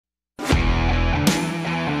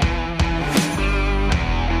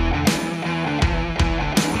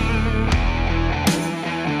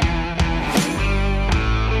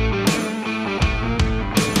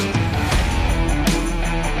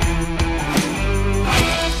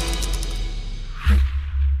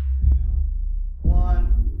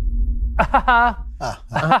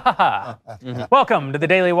Welcome to the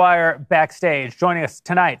Daily Wire Backstage. Joining us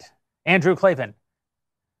tonight, Andrew Klavan,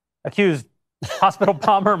 accused hospital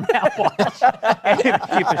bomber Matt Walsh.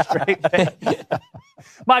 Keep a straight face.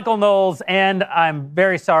 Michael Knowles, and I'm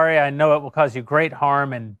very sorry. I know it will cause you great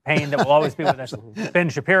harm and pain that will always be with us. Ben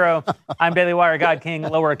Shapiro. I'm Daily Wire God King,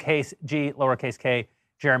 lowercase g, lowercase k,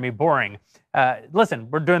 Jeremy Boring. Listen,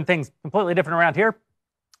 we're doing things completely different around here,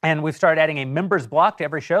 and we've started adding a members block to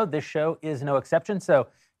every show. This show is no exception, so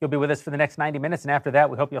you'll be with us for the next 90 minutes, and after that,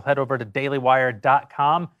 we hope you'll head over to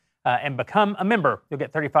dailywire.com and become a member. You'll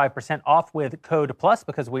get 35% off with code PLUS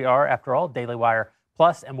because we are, after all, Daily Wire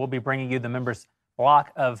Plus, and we'll be bringing you the members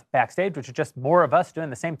block of Backstage, which is just more of us doing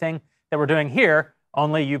the same thing that we're doing here,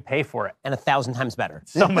 only you pay for it. And 1,000 times better.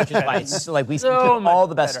 So much better. Like we so all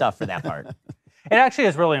the best better. Stuff for that part. It actually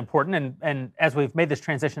is really important, and as we've made this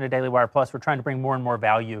transition to Daily Wire Plus, we're trying to bring more and more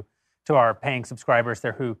value to our paying subscribers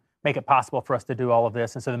there who make it possible for us to do all of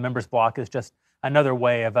this. And so the members block is just another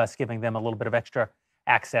way of us giving them a little bit of extra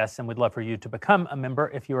access, and we'd love for you to become a member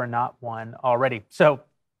if you are not one already. So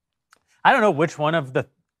I don't know which one of the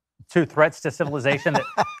two threats to civilization that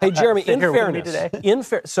hey Jeremy, in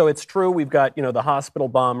fairness, so it's true we've got the hospital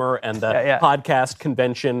bomber and the podcast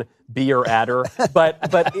convention beer adder, but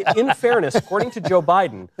in fairness, according to Joe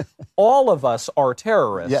Biden, all of us are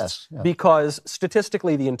terrorists because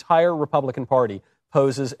statistically the entire Republican Party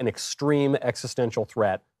poses an extreme existential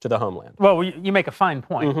threat to the homeland. Well, you make a fine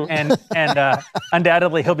point, and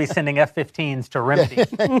undoubtedly he'll be sending F-15s to remedy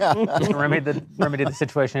the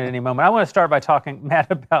situation at any moment. I want to start by talking, Matt,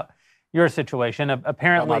 about your situation.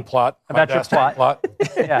 Apparently, about my plot, about your plot.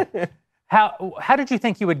 Yeah. How did you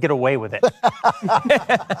think you would get away with it? It's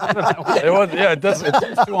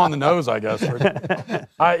too on the nose, I guess.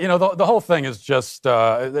 The whole thing is just,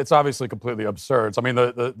 it's obviously completely absurd. So, I mean,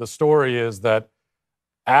 the story is that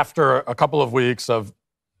after a couple of weeks of,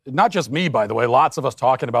 not just me, by the way, lots of us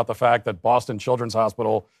talking about the fact that Boston Children's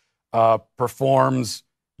Hospital performs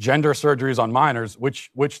gender surgeries on minors,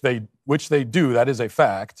 which they do, that is a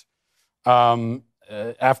fact.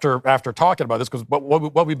 After talking about this, because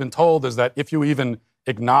what we've been told is that if you even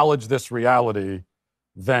acknowledge this reality,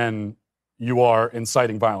 then you are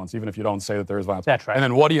inciting violence, even if you don't say that there is violence. That's right. And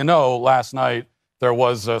then what do you know? Last night there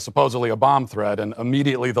was supposedly a bomb threat, and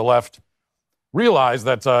immediately the left realized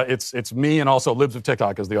that it's me and also Libs of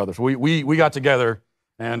TikTok as the others. We got together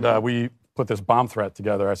and we put this bomb threat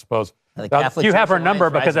together, I suppose. You have her number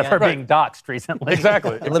because of her being doxxed recently.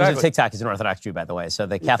 Exactly. Libs of TikTok is an Orthodox Jew, by the way, so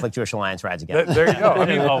the Catholic Jewish Alliance rides again. There you go. I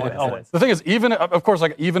mean, always. The thing is, even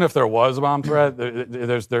if there was a bomb threat,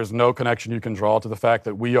 there's no connection you can draw to the fact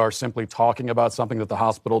that we are simply talking about something that the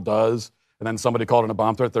hospital does, and then somebody called it a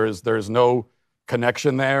bomb threat. There is no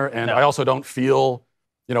connection there, and I also don't feel,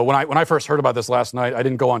 when I first heard about this last night, I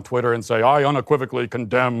didn't go on Twitter and say, I unequivocally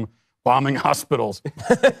condemn bombing hospitals,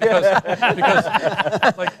 because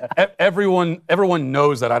everyone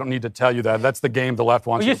knows that. I don't need to tell you that. That's the game the left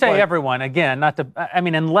wants. Well, you say play. Everyone again,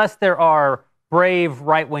 unless there are brave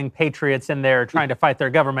right-wing patriots in there trying to fight their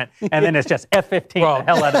government, and then it's just F-15 the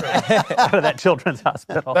hell out of that children's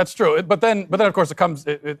hospital. That's true. But then of course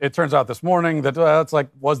it turns out this morning that it's like,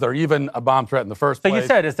 was there even a bomb threat in the first place? So you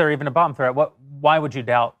said, is there even a bomb threat? Why would you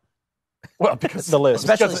doubt? Well, because the list,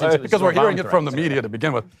 because we're hearing it from the media to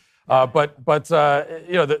begin with. But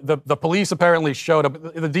the police apparently showed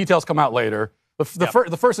up. The details come out later.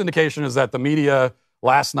 The first indication is that the media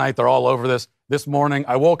last night, they're all over this. This morning,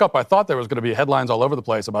 I woke up, I thought there was going to be headlines all over the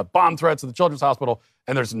place about bomb threats at the Children's Hospital,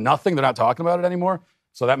 and there's nothing. They're not talking about it anymore.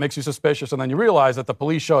 So that makes you suspicious. And then you realize that the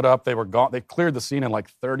police showed up. They were gone. They cleared the scene in like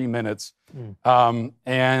 30 minutes. And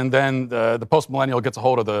then the Post-Millennial gets a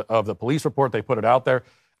hold of the police report. They put it out there.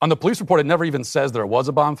 On the police report, it never even says there was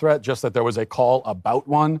a bomb threat, just that there was a call about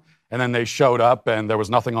one. And then they showed up and there was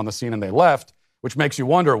nothing on the scene and they left, which makes you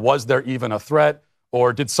wonder, was there even a threat?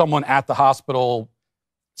 Or did someone at the hospital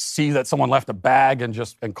see that someone left a bag and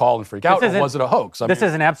call and freak out? Or was it a hoax? This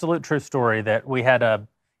is an absolute true story that we had a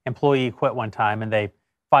employee quit one time and they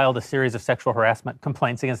filed a series of sexual harassment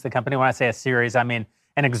complaints against the company. When I say a series, I mean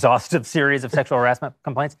an exhaustive series of sexual harassment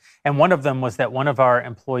complaints. And one of them was that one of our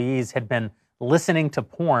employees had been listening to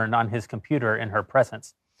porn on his computer in her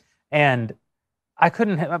presence. And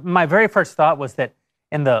my very first thought was that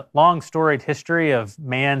in the long storied history of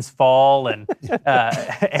man's fall and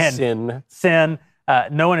sin,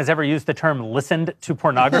 no one has ever used the term listened to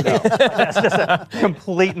pornography. That's just a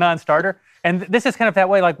complete non-starter. And this is kind of that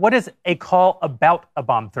way, like, what is a call about a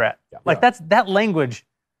bomb threat? That's that language.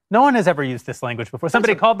 No one has ever used this language before.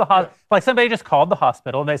 Somebody called somebody just called the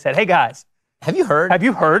hospital and they said, hey guys, Have you heard? Have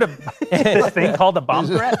you heard of this thing called a bomb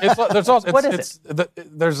threat? What is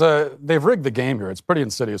it? They've rigged the game here. It's pretty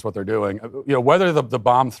insidious what they're doing. Whether the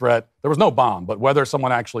bomb threat, there was no bomb, but whether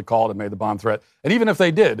someone actually called and made the bomb threat, and even if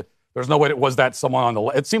they did, there's no way it was that someone on the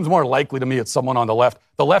left. It seems more likely to me it's someone on the left.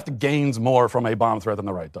 The left gains more from a bomb threat than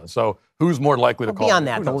the right does. So who's more likely to call? Beyond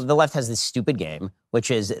that, the left has this stupid game,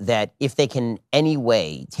 which is that if they can any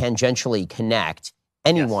way tangentially connect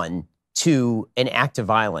anyone to an act of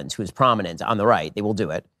violence who is prominent on the right, they will do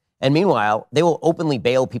it. And meanwhile, they will openly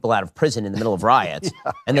bail people out of prison in the middle of riots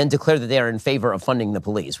and then declare that they are in favor of funding the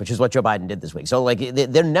police, which is what Joe Biden did this week. So,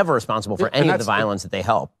 they're never responsible for any of the violence that they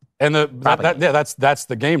help. And that's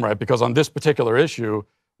the game, right? Because on this particular issue,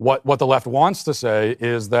 what the left wants to say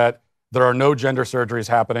is that there are no gender surgeries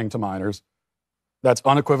happening to minors. That's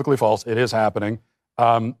unequivocally false. It is happening.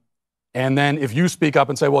 And then if you speak up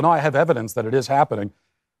and say, well, no, I have evidence that it is happening,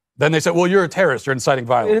 then they say, well, you're a terrorist. You're inciting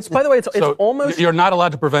violence. And it's, by the way, it's almost... You're not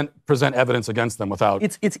allowed to present evidence against them without...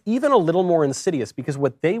 It's even a little more insidious because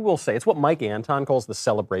what they will say, it's what Mike Anton calls the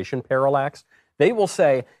celebration parallax. They will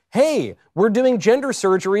say, hey, we're doing gender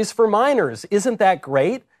surgeries for minors. Isn't that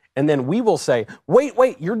great? And then we will say, wait,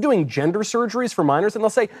 you're doing gender surgeries for minors? And they'll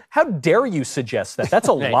say, how dare you suggest that? That's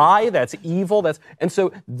a lie. That's evil. And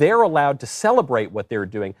so they're allowed to celebrate what they're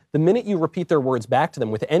doing. The minute you repeat their words back to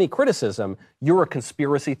them with any criticism, you're a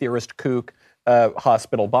conspiracy theorist, kook,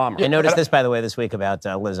 hospital bomber. I noticed this, by the way, this week about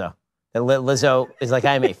Lizzo. Lizzo is like,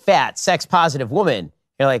 I'm a fat, sex-positive woman.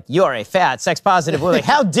 You're like, you're a fat, sex-positive woman. Like,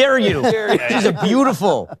 how dare you? She's a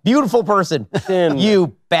beautiful, beautiful person. Thin,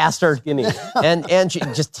 you bastard. Skinny. And she,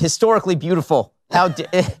 just historically beautiful.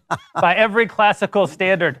 By every classical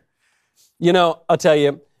standard. I'll tell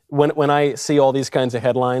you, when I see all these kinds of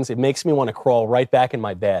headlines, it makes me want to crawl right back in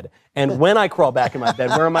my bed. And when I crawl back in my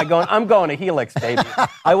bed, where am I going? I'm going to Helix, baby.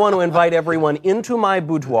 I want to invite everyone into my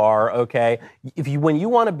boudoir, okay? When you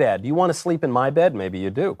want a bed, do you want to sleep in my bed? Maybe you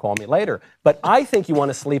do. Call me later. But I think you want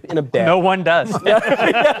to sleep in a bed. No one does.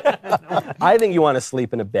 I think you want to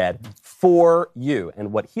sleep in a bed for you.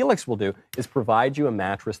 And what Helix will do is provide you a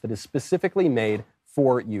mattress that is specifically made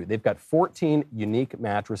for you. They've got 14 unique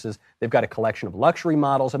mattresses. They've got a collection of luxury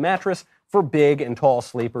models, a mattress for big and tall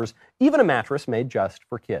sleepers, even a mattress made just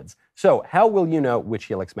for kids. So how will you know which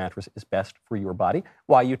Helix mattress is best for your body?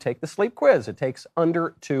 Why, you take the sleep quiz. It takes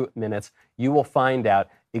under 2 minutes. You will find out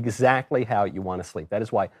exactly how you want to sleep. That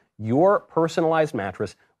is why your personalized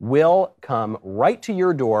mattress will come right to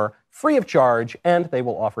your door free of charge, and they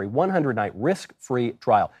will offer a 100-night risk-free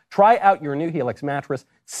trial. Try out your new Helix mattress,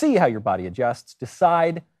 see how your body adjusts,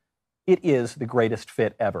 decide it is the greatest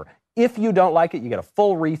fit ever. If you don't like it, you get a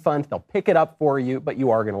full refund. They'll pick it up for you, but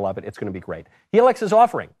you are going to love it. It's going to be great. Helix is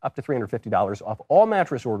offering up to $350 off all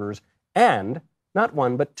mattress orders and not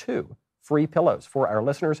 1, but 2 free pillows for our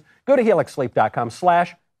listeners. Go to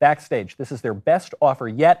helixsleep.com/backstage. This is their best offer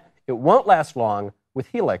yet. It won't last long. With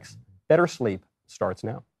Helix, better sleep starts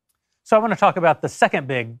now. So I want to talk about the second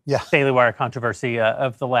big Daily Wire controversy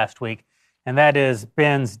of the last week, and that is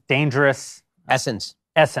Ben's dangerous... Essence.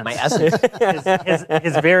 My essence.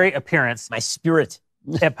 his very appearance. My spirit.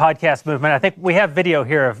 At Podcast Movement. I think we have video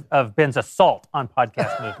here of Ben's assault on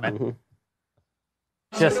Podcast Movement.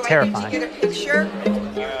 Mm-hmm. Just terrifying. Get a picture?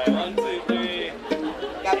 1, 2, 3.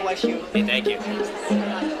 God bless you. Hey, thank you. All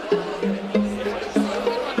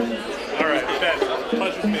right, Ben,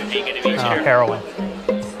 punch with me. Hey, good to meet you. Heroin.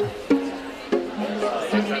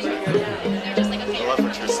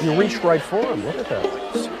 You reached right for him. Look at that.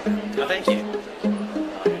 Oh, thank you.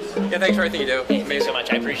 Yeah, thanks for everything you do. Thank you so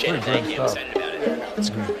much. I appreciate it. Thank you. I'm excited about it. That's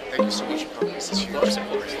great. Thank you so much for coming. This is huge. Of course, of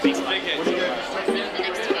course. Thanks a lot.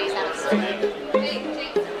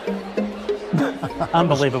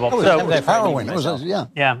 Unbelievable. Heroin.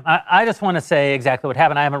 I just want to say exactly what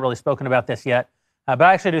happened. I haven't really spoken about this yet, but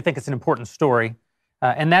I actually do think it's an important story.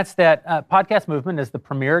 And that's that Podcast Movement is the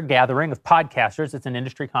premier gathering of podcasters. It's an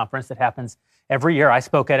industry conference that happens every year. I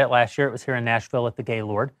spoke at it last year. It was here in Nashville at the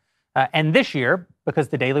Gaylord. And this year, because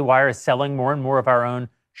the Daily Wire is selling more and more of our own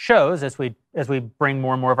shows as we bring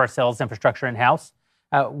more and more of our sales infrastructure in-house,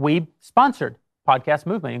 we sponsored Podcast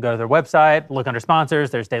Movement. You can go to their website, look under sponsors,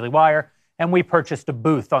 there's Daily Wire, and we purchased a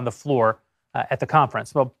booth on the floor at the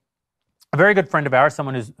conference. Well, a very good friend of ours,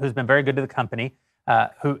 someone who's been very good to the company,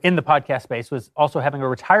 who in the podcast space was also having a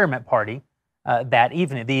retirement party that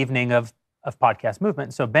evening, the evening of Podcast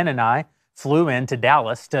Movement. So Ben and I flew into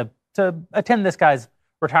Dallas to attend this guy's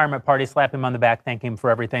retirement party, slap him on the back, thank him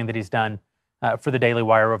for everything that he's done for the Daily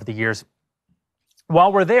Wire over the years.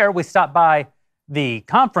 While we're there, we stopped by the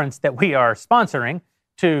conference that we are sponsoring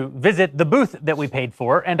to visit the booth that we paid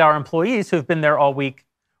for and our employees who've been there all week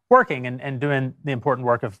working and doing the important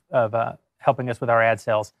work of helping us with our ad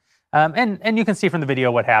sales. And you can see from the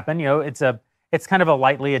video what happened. You know, it's kind of a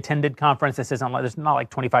lightly attended conference. This isn't like, there's not like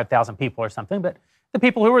 25,000 people or something, but the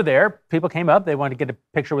people who were there, people came up, they wanted to get a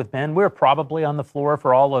picture with Ben. We were probably on the floor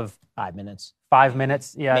for all of 5 minutes. 5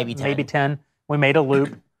 minutes, yeah, maybe 10. We made a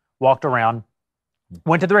loop, walked around,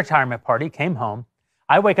 went to the retirement party, came home.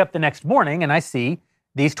 I wake up the next morning and I see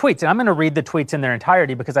these tweets. And I'm going to read the tweets in their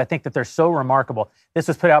entirety because I think that they're so remarkable. This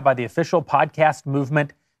was put out by the official Podcast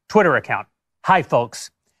Movement Twitter account. Hi,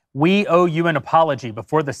 folks. We owe you an apology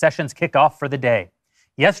before the sessions kick off for the day.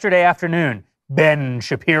 Yesterday afternoon, Ben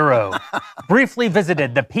Shapiro briefly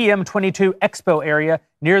visited the PM22 Expo area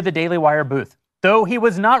near the Daily Wire booth. Though he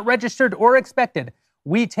was not registered or expected,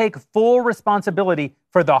 we take full responsibility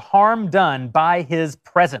for the harm done by his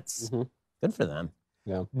presence. Mm-hmm. Good for them.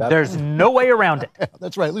 Yeah, there's no way around it. Yeah,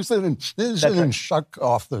 that's right. At least they didn't shuck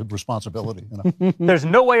off the responsibility. You know? There's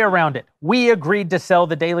no way around it. We agreed to sell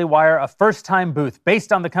the Daily Wire a first-time booth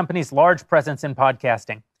based on the company's large presence in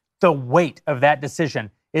podcasting. The weight of that decision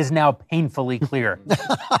is now painfully clear.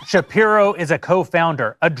 Shapiro is a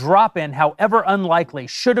co-founder. A drop-in, however unlikely,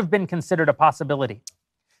 should have been considered a possibility.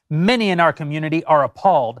 Many in our community are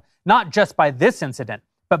appalled, not just by this incident,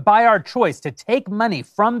 but by our choice to take money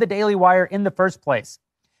from the Daily Wire in the first place.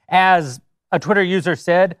 As a Twitter user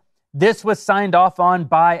said, this was signed off on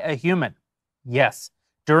by a human. Yes,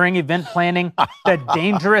 during event planning, the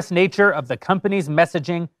dangerous nature of the company's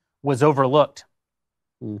messaging was overlooked.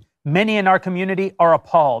 Many in our community are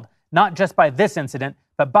appalled, not just by this incident,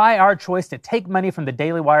 but by our choice to take money from the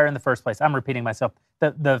Daily Wire in the first place. I'm repeating myself.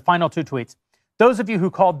 The final two tweets. Those of you who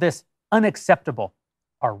called this unacceptable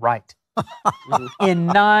are right. In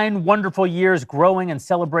 9 wonderful years growing and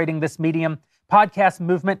celebrating this medium, Podcast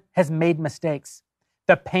Movement has made mistakes.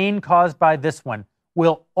 The pain caused by this one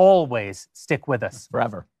will always stick with us.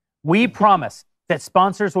 Forever. We promise that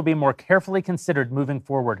sponsors will be more carefully considered moving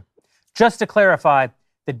forward. Just to clarify,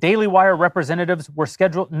 the Daily Wire representatives were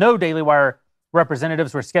scheduled, no Daily Wire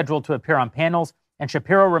representatives were scheduled to appear on panels, and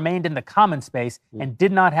Shapiro remained in the common space and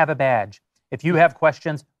did not have a badge. If you have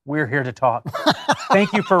questions, we're here to talk.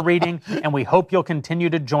 Thank you for reading, and we hope you'll continue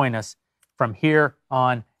to join us from here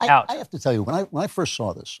on out. I have to tell you, when I first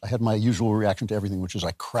saw this, I had my usual reaction to everything, which is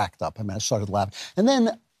I cracked up. I mean, I started laughing. And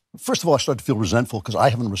then, first of all, I started to feel resentful because I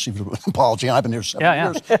haven't received an apology, and I've been here 7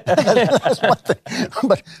 years. That's one thing.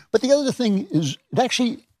 But the other thing is, it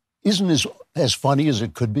actually isn't as funny as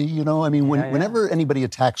it could be, you know? I mean, whenever anybody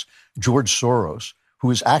attacks George Soros, who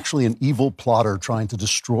is actually an evil plotter trying to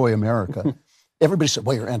destroy America, everybody said,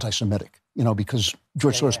 well, you're anti-Semitic, you know, because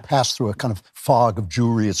George Soros passed through a kind of fog of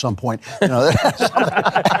Jewry at some point. You know,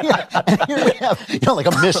 and here we have, you know, like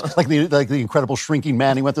a mist, like the Incredible Shrinking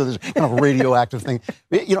Man. He went through this kind of radioactive thing.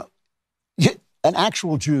 You know, an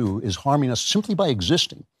actual Jew is harming us simply by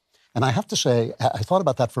existing. And I have to say, I thought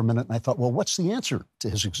about that for a minute, and I thought, well, what's the answer to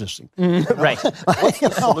his existing? Right. What's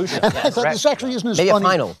the solution? And I thought, this actually isn't as funny. Maybe a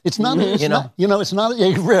final. It's not, it's not,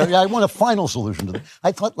 I want a final solution to that.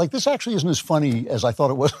 I thought, like, this actually isn't as funny as I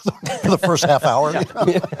thought it was for the first half hour. You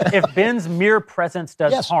know? If Ben's mere presence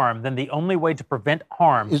does harm, then the only way to prevent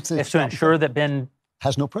harm is to ensure that Ben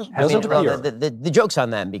has no presence. The joke's on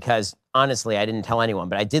them because, honestly, I didn't tell anyone,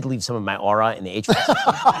 but I did leave some of my aura in the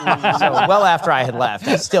HVAC. So well after I had left,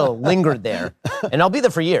 I still lingered there. And I'll be there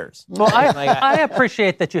for years. Well, I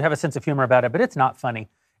appreciate that you have a sense of humor about it, but it's not funny.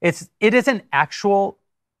 It is an actual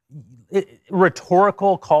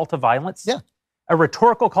rhetorical call to violence. Yeah. A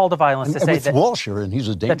rhetorical call to violence to say that Walsh here, and he's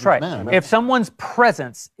a dangerous man. If someone's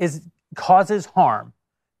presence causes harm,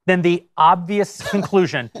 then the obvious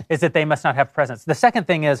conclusion is that they must not have presence. The second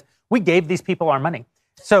thing is, we gave these people our money.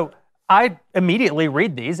 So I immediately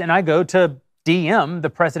read these, and I go to DM the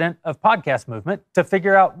president of Podcast Movement to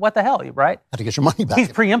figure out what the hell, right? How to get your money back. He's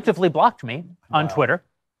preemptively blocked me on Twitter.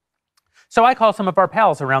 So I call some of our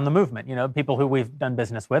pals around the movement, you know, people who we've done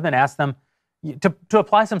business with, and ask them to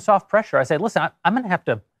apply some soft pressure. I say, listen, I'm going to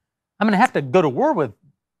have to go to war with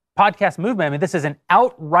Podcast Movement. I mean, this is an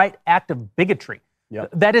outright act of bigotry.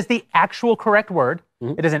 Yep. That is the actual correct word.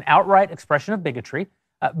 Mm-hmm. It is an outright expression of bigotry.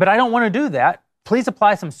 But I don't want to do that. Please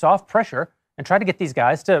apply some soft pressure and try to get these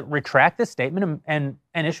guys to retract this statement and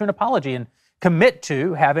issue an apology and commit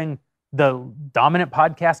to having the dominant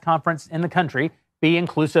podcast conference in the country be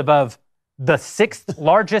inclusive of the 6th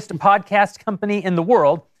largest podcast company in the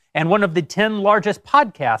world and one of the 10 largest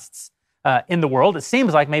podcasts in the world. It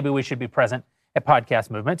seems like maybe we should be present at Podcast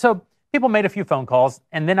Movement. So people made a few phone calls,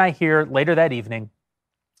 and then I hear later that evening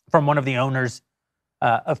from one of the owners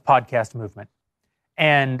of Podcast Movement.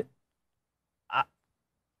 And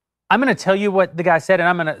I'm going to tell you what the guy said, and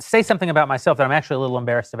I'm going to say something about myself that I'm actually a little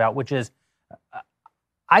embarrassed about, which is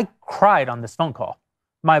I cried on this phone call.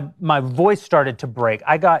 My voice started to break.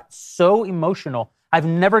 I got so emotional. I've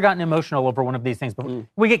never gotten emotional over one of these things before.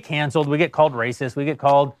 We get canceled. We get called racist. We get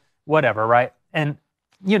called whatever, right? And,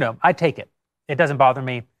 I take it. It doesn't bother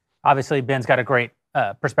me. Obviously, Ben's got a great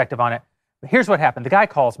perspective on it. But here's what happened. The guy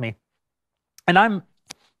calls me, and I'm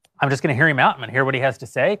just going to hear him out. I'm going to hear what he has to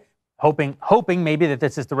say, hoping maybe that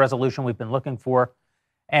this is the resolution we've been looking for.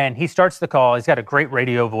 And he starts the call. He's got a great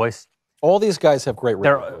radio voice. All these guys have great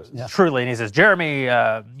radio voices. Yeah. Truly. And he says, Jeremy,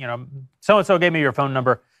 so-and-so gave me your phone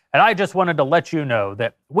number, and I just wanted to let you know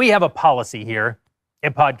that we have a policy here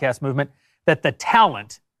at Podcast Movement that the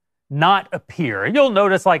talent not appear. And you'll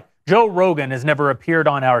notice, like, Joe Rogan has never appeared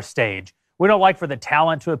on our stage. We don't like for the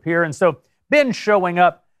talent to appear. And so Ben showing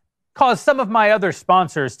up caused some of my other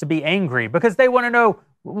sponsors to be angry because they want to know,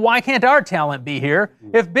 why can't our talent be here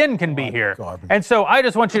if Ben can be here? Garbage. And so I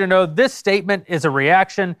just want you to know this statement is a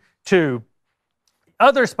reaction to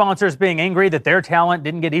other sponsors being angry that their talent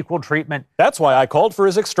didn't get equal treatment. That's why I called for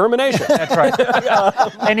his extermination. That's right.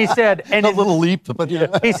 And he said, a little leap, but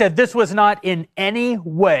he said this was not in any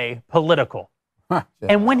way political.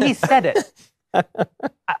 And when he said it,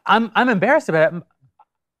 I'm embarrassed about it.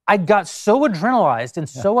 I got so adrenalized and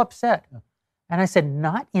so upset. And I said,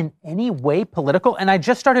 not in any way political. And I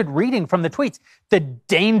just started reading from the tweets, the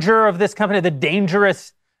danger of this company, the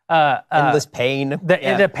dangerous endless pain.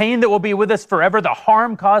 The pain that will be with us forever, the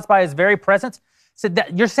harm caused by his very presence. So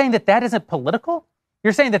you're saying that isn't political?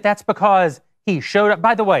 You're saying that that's because he showed up.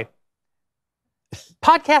 By the way,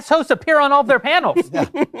 podcast hosts appear on all of their panels.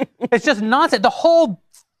 It's just nonsense. The whole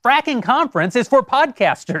fracking conference is for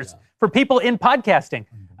podcasters, for people in podcasting.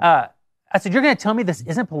 I said, you're going to tell me this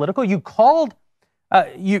isn't political? You called,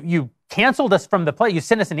 you canceled us from the play. You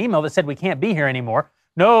sent us an email that said we can't be here anymore.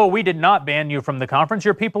 No, we did not ban you from the conference.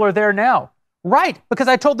 Your people are there now. Right, because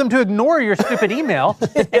I told them to ignore your stupid email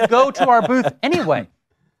and go to our booth anyway.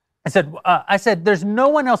 I said, there's no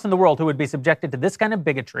one else in the world who would be subjected to this kind of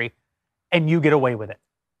bigotry, and you get away with it.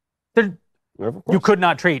 You could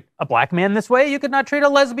not treat a black man this way. You could not treat a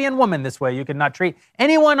lesbian woman this way. You could not treat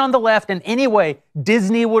anyone on the left in any way.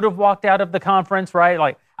 Disney would have walked out of the conference, right?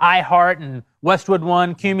 Like iHeart and Westwood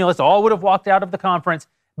One, Cumulus, all would have walked out of the conference.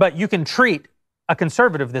 But you can treat a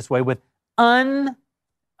conservative this way with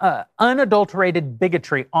unadulterated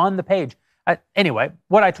bigotry on the page. Anyway,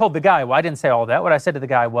 what I told the guy, I didn't say all that. What I said to the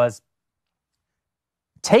guy was,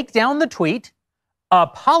 take down the tweet,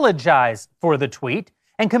 apologize for the tweet,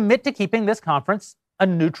 and commit to keeping this conference a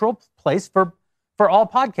neutral place for all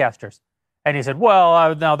podcasters. And he said,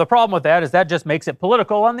 well, now the problem with that is that just makes it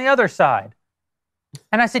political on the other side.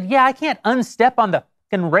 And I said, yeah, I can't unstep on the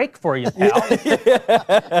fucking rake for you, pal.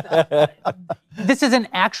 This is an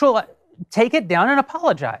actual, take it down and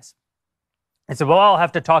apologize. I said, well, I'll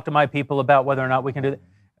have to talk to my people about whether or not we can do that.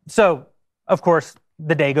 So, of course,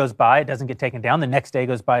 the day goes by, it doesn't get taken down. The next day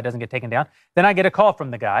goes by, it doesn't get taken down. Then I get a call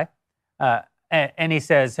from the guy, and he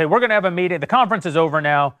says, hey, we're going to have a meeting. The conference is over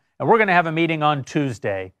now, and we're going to have a meeting on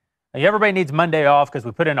Tuesday. Everybody needs Monday off because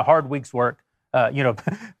we put in a hard week's work.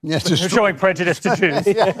 Showing prejudice to Jews.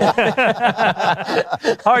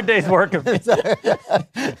 Hard day's work.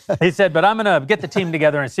 He said, but I'm going to get the team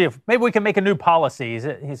together and see if maybe we can make a new policy.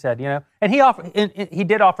 He said, and he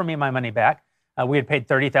did offer me my money back. We had paid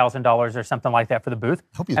 $30,000 or something like that for the booth.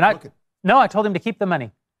 I hope you took it. No, I told him to keep the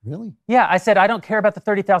money. Really? Yeah, I said, I don't care about the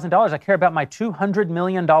 $30,000. I care about my $200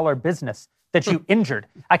 million business that you injured.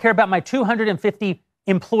 I care about my 250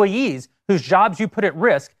 employees whose jobs you put at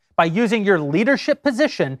risk by using your leadership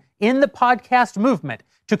position in the podcast movement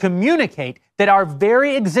to communicate that our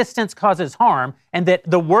very existence causes harm and that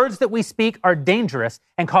the words that we speak are dangerous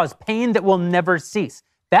and cause pain that will never cease.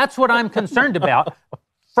 That's what I'm concerned about.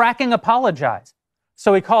 Fracking apologize.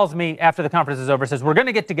 So he calls me after the conference is over, says, we're going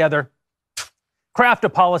to get together, craft a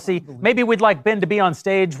policy. Maybe we'd like Ben to be on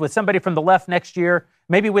stage with somebody from the left next year.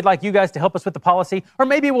 Maybe we'd like you guys to help us with the policy. Or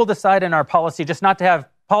maybe we'll decide in our policy just not to have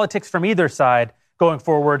politics from either side going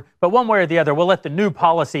forward, but one way or the other, we'll let the new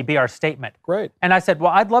policy be our statement. Great. And I said,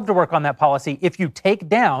 well, I'd love to work on that policy if you take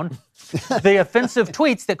down the offensive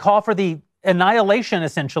tweets that call for the annihilation,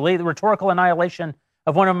 essentially, the rhetorical annihilation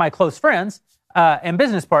of one of my close friends and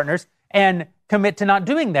business partners, and commit to not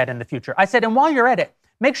doing that in the future. I said, and while you're at it,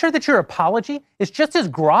 make sure that your apology is just as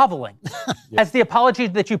groveling as the apology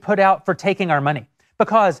that you put out for taking our money.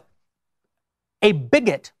 Because a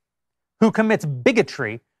bigot who commits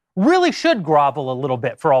bigotry really should grovel a little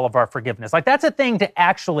bit for all of our forgiveness. Like that's a thing to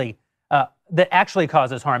actually, that actually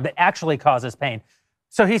causes harm, that actually causes pain.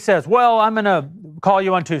 So he says, well, I'm going to call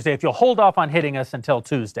you on Tuesday if you'll hold off on hitting us until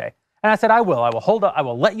Tuesday. And I said, I will. I will hold up. I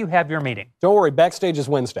will let you have your meeting. Don't worry. Backstage is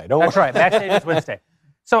Wednesday. Don't worry. That's right. Backstage is Wednesday.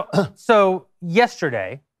 So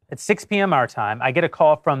yesterday at 6 p.m. our time, I get a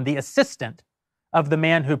call from the assistant of the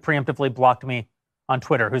man who preemptively blocked me on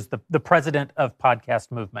Twitter, who's the president of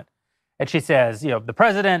Podcast Movement. And she says, the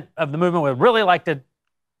president of the movement would really like to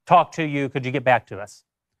talk to you. Could you get back to us?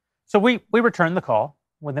 So we returned the call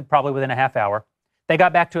probably within a half hour. They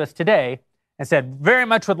got back to us today and said, very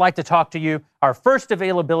much would like to talk to you. Our first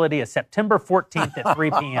availability is September 14th at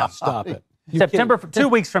 3 p.m. Stop it. 2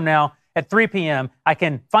 weeks from now at 3 p.m., I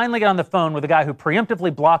can finally get on the phone with a guy who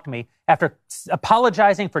preemptively blocked me after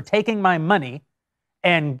apologizing for taking my money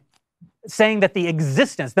and saying that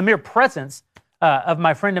the mere presence of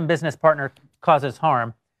my friend and business partner causes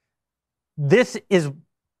harm. This is,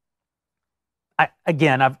 I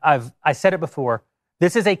said it before,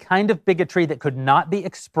 this is a kind of bigotry that could not be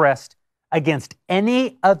expressed against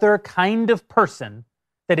any other kind of person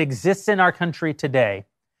that exists in our country today.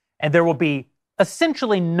 And there will be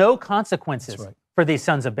essentially no consequences for these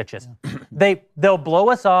sons of bitches. Yeah. They'll blow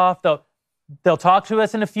us off. They'll talk to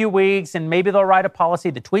us in a few weeks, and maybe they'll write a policy.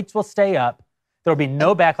 The tweets will stay up. There'll be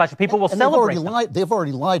no backlash. People will celebrate them. They've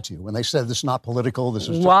already lied to you when they said this is not political. This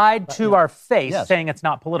is lied to our face, saying it's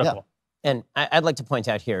not political. Yeah. And I'd like to point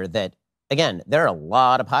out here that, again, there are a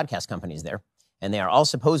lot of podcast companies there, and they are all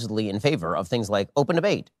supposedly in favor of things like open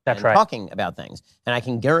debate and talking about things. And I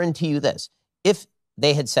can guarantee you this. If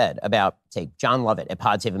they had said about, say, John Lovett at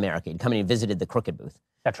Pod Save America, he'd come in and visited the Crooked booth.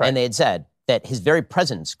 That's right. And they had said that his very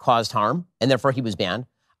presence caused harm, and therefore he was banned,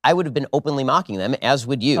 I would have been openly mocking them, as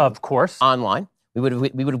would you. Of course. Online. We would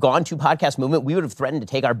have gone to Podcast Movement. We would have threatened to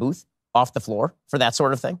take our booth off the floor for that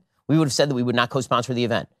sort of thing. We would have said that we would not co-sponsor the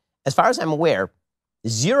event. As far as I'm aware,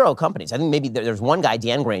 0 companies. I think maybe there's one guy,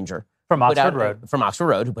 Dan Granger, from Oxford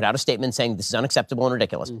Road, who put out a statement saying this is unacceptable and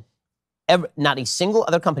ridiculous. Not a single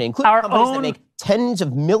other company, including companies that make tens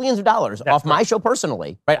of millions of dollars off my show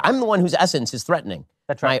personally. Right, I'm the one whose essence is threatening.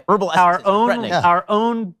 That's right. My herbal essence is threatening. Our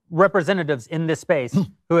own representatives in this space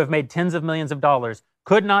who have made tens of millions of dollars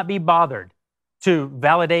could not be bothered to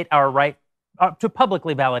validate our right, to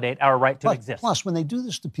publicly validate our right to exist. Plus, when they do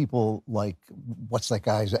this to people like, what's that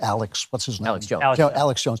guy's, what's his name? Alex Jones.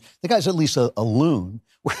 Alex Jones. The guy's at least a loon,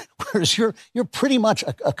 whereas you're pretty much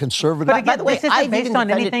a conservative. But again, this isn't based on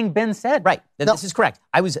anything Ben said. Right. This is correct.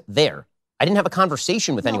 I was there. I didn't have a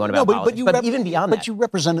conversation with anyone about politics, but even beyond that. But you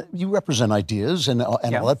represent ideas and all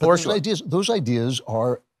that. But those ideas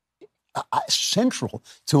are central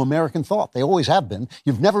to American thought. They always have been.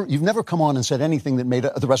 You've never come on and said anything that made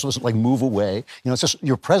the rest of us like move away. It's just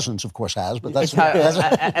your presence, of course, has. But that's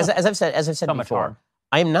as I've said before.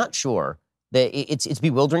 I am not sure that it's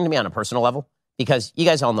bewildering to me on a personal level because you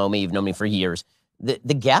guys all know me. You've known me for years.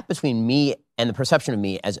 The gap between me and the perception of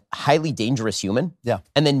me as a highly dangerous human,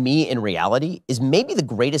 and then me in reality, is maybe the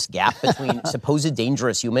greatest gap between supposed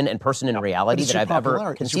dangerous human and person in reality that I've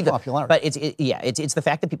ever conceived of. But it's the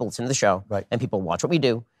fact that people listen to the show and people watch what we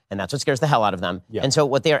do, and that's what scares the hell out of them. Yeah. And so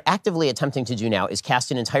what they are actively attempting to do now is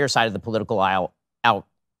cast an entire side of the political aisle out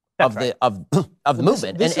of the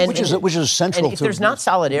movement, which is central. And if there's not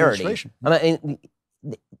solidarity,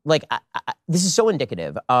 this is so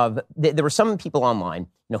indicative of there were some people online,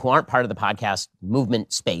 who aren't part of the podcast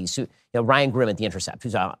movement space. Who, Ryan Grimm at The Intercept,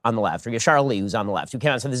 who's on the left, or Yashar Ali, who's on the left, who came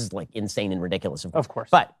out and said this is like insane and ridiculous. Of course.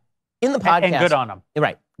 But in the podcast, and good on them,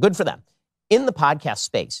 right? Good for them. In the podcast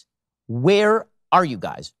space, where are you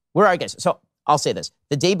guys? Where are you guys? So I'll say this: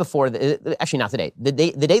 the day before, actually not the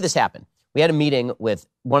day this happened, we had a meeting with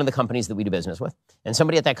one of the companies that we do business with, and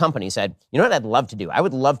somebody at that company said, "You know what I'd love to do? I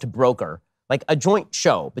would love to broker like a joint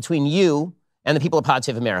show between you and the people of Pod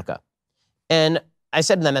Save America." And I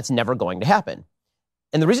said to them, that's never going to happen.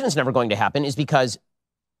 And the reason it's never going to happen is because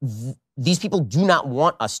these people do not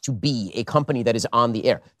want us to be a company that is on the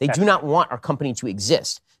air. They do not want our company to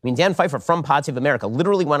exist. I mean, Dan Pfeiffer from Pod Save America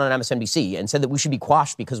literally went on MSNBC and said that we should be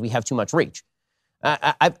quashed because we have too much reach.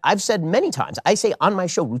 I've said many times, I say on my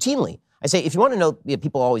show routinely, I say, if you want to know,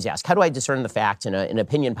 people always ask, how do I discern the facts in an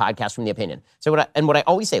opinion podcast from the opinion? So what I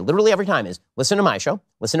always say, literally every time is, listen to my show,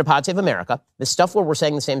 listen to Pod Save America. The stuff where we're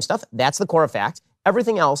saying the same stuff, that's the core of facts.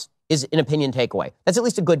 Everything else is an opinion takeaway. That's at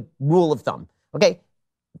least a good rule of thumb. Okay?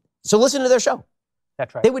 So listen to their show.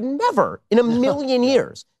 That's right. They would never, in a million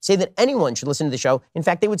years, say that anyone should listen to the show. In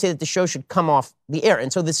fact, they would say that the show should come off the air.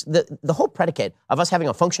 And so the whole predicate of us having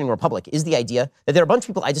a functioning republic is the idea that there are a bunch of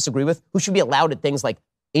people I disagree with who should be allowed at things like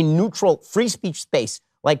a neutral free speech space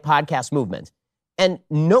like Podcast Movement. And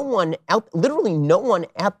literally no one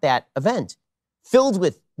at that event, filled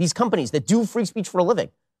with these companies that do free speech for a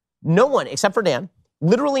living, no one, except for Dan,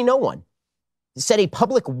 literally no one, said a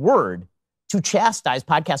public word to chastise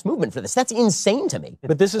Podcast Movement for this. That's insane to me.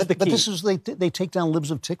 But this is the key. But this is, they take down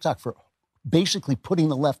libs of TikTok for basically putting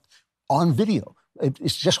the left on video.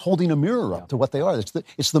 It's just holding a mirror up to what they are.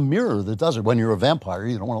 It's the mirror that does it. When you're a vampire,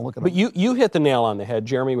 you don't want to look at it. But you hit the nail on the head,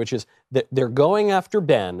 Jeremy, which is that they're going after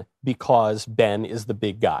Ben because Ben is the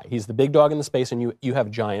big guy. He's the big dog in the space, and you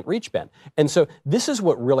have giant reach, Ben. And so this is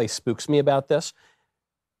what really spooks me about this.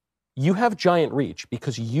 You have giant reach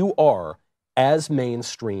because you are as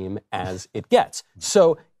mainstream as it gets.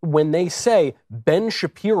 So when they say Ben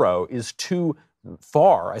Shapiro is too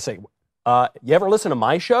far, I say, you ever listen to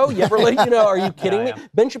my show? You ever, are you kidding me?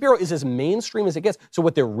 Ben Shapiro is as mainstream as it gets. So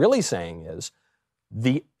what they're really saying is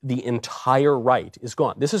the entire right is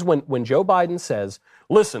gone. This is when Joe Biden says,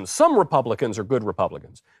 listen, some Republicans are good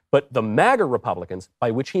Republicans, but the MAGA Republicans,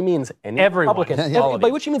 by which he means any Republican, by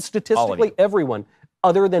which he means statistically everyone,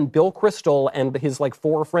 other than Bill Kristol and his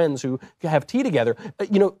 4 friends who have tea together,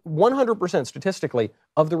 100% statistically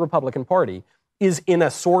of the Republican Party is in a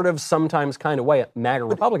sort of sometimes kind of way MAGA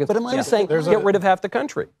Republicans. But I'm saying get rid of half the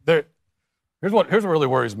country. Here's what really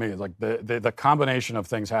worries me is the combination of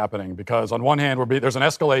things happening, because on one hand there's an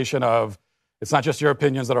escalation of it's not just your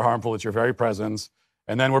opinions that are harmful, it's your very presence.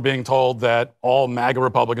 And then we're being told that all MAGA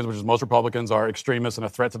Republicans, which is most Republicans, are extremists and a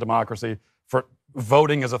threat to democracy. For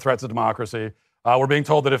voting is a threat to democracy. We're being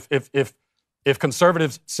told that if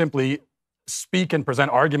conservatives simply speak and present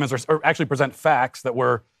arguments or actually present facts that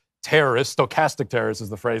we're terrorists, stochastic terrorists is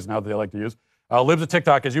the phrase now that they like to use. Libs of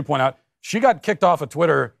TikTok, as you point out, she got kicked off of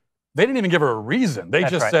Twitter. They didn't even give her a reason. They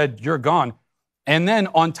just said, you're gone. And then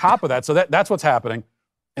on top of that, so that's what's happening.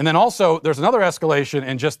 And then also there's another escalation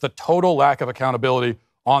in just the total lack of accountability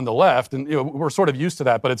on the left. And we're sort of used to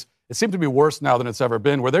that, but it seems to be worse now than it's ever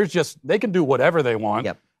been, where they can do whatever they want.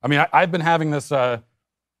 Yep. I mean, I've been having this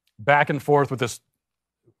back and forth with this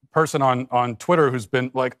person on Twitter who's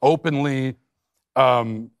been openly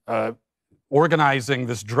organizing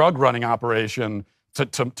this drug running operation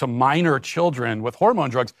to minor children with hormone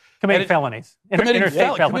drugs. Committing felonies.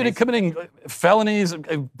 Committing felonies,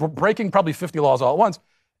 breaking probably 50 laws all at once.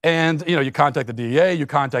 And, you contact the DEA, you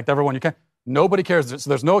contact everyone you can. Nobody cares. So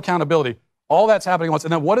there's no accountability. All that's happening at once.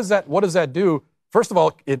 And then what does that do? First of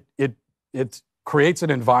all, it creates an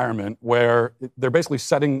environment where they're basically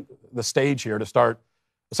setting the stage here to start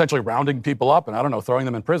essentially rounding people up and, throwing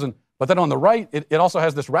them in prison. But then on the right, it also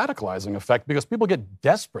has this radicalizing effect because people get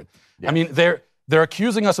desperate. Yeah. I mean, they're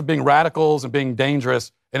accusing us of being radicals and being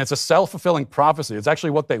dangerous, and it's a self-fulfilling prophecy. It's actually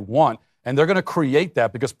what they want, and they're going to create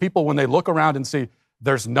that because people, when they look around and see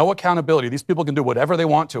there's no accountability, these people can do whatever they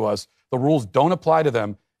want to us, the rules don't apply to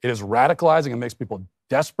them, it is radicalizing and makes people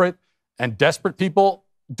desperate, and desperate people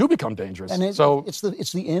do become dangerous. And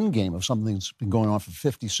it's the end game of something that's been going on for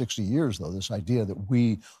 50, 60 years, though, this idea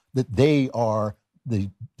that they are the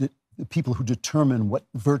people who determine what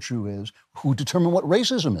virtue is, who determine what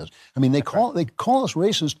racism is. I mean, they call us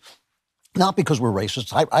racist not because we're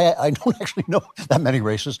racist. I don't actually know that many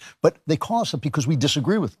racists, but they call us it because we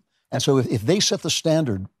disagree with them. And so if they set the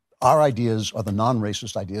standard, our ideas are the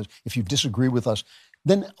non-racist ideas. If you disagree with us,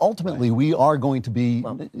 then ultimately we are going to be,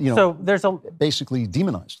 so there's basically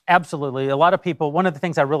demonized. Absolutely. A lot of people, one of the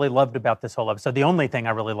things I really loved about this whole episode, the only thing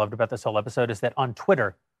I really loved about this whole episode is that on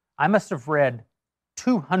Twitter, I must have read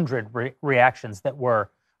 200 reactions that were,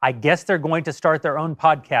 I guess they're going to start their own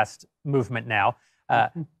podcast movement now.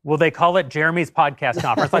 Will they call it Jeremy's Podcast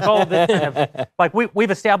Conference?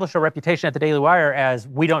 We've established a reputation at the Daily Wire as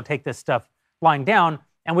we don't take this stuff lying down,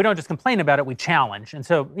 and we don't just complain about it, we challenge. And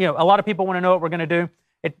so, a lot of people want to know what we're going to do.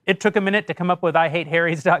 It took a minute to come up with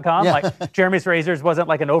IHateHarrys.com. Yeah. Jeremy's Razors wasn't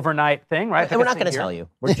like an overnight thing, right? And we're not going to tell you.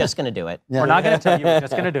 We're just going to do it. We're not going to tell you. We're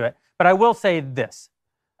just going to do it. But I will say this.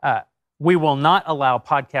 We will not allow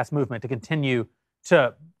podcast movement to continue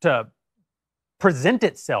to present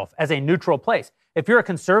itself as a neutral place. If you're a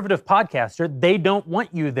conservative podcaster, they don't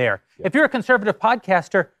want you there. Yeah. If you're a conservative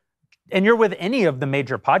podcaster and you're with any of the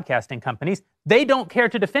major podcasting companies, they don't care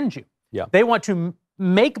to defend you. Yeah. They want to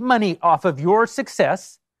make money off of your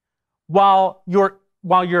success while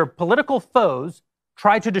your political foes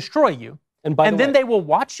try to destroy you. And then they will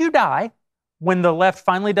watch you die when the left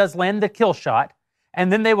finally does land the kill shot,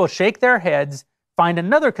 and then they will shake their heads, find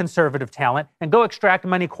another conservative talent, and go extract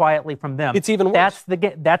money quietly from them. It's even worse.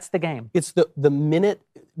 That's the game. It's the minute,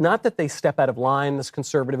 not that they step out of line, this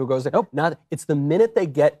conservative who goes there. Nope. It's the minute they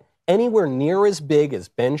get anywhere near as big as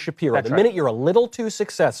Ben Shapiro. That's the minute you're a little too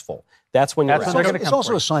successful, that's when you're out. It's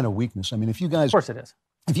also a sign of weakness. I mean, if you guys... Of course it is.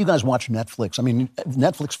 If you guys watch Netflix, I mean,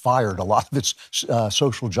 Netflix fired a lot of its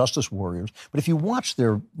social justice warriors, but if you watch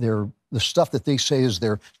their the stuff that they say is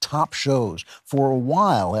their top shows. For a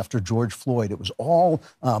while after George Floyd, it was all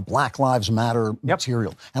Black Lives Matter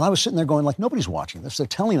material. And I was sitting there going, like, nobody's watching this. They're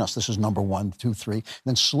telling us this is number 1, 2, 3. And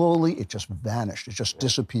then slowly it just vanished. It just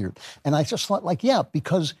disappeared. And I just thought, like, yeah,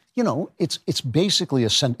 because, you know, it's basically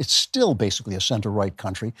it's still basically a center-right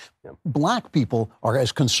country. Black people are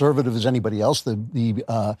as conservative as anybody else.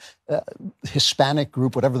 The Hispanic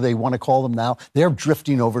group, whatever they want to call them now, they're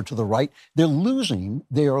drifting over to the right. They are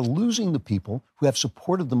losing the people who have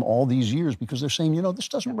supported them all these years because they're saying, you know, this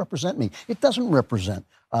doesn't represent me. It doesn't represent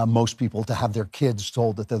most people to have their kids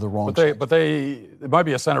told that they're the wrong side. But it might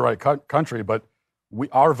be a center-right country, but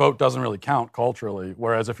our vote doesn't really count culturally.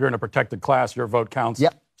 Whereas if you're in a protected class, your vote counts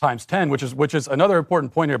times 10, which is another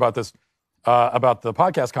important point here about this, about the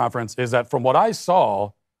podcast conference, is that from what I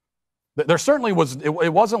saw, there certainly was,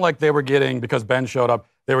 it wasn't like they were getting, because Ben showed up,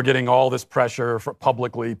 they were getting all this pressure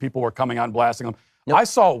publicly. People were coming out and blasting them. Nope. I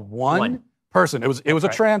saw one person. It was a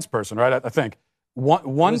trans person, right? I think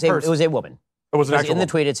one person. It was a woman. It was an actual in the woman.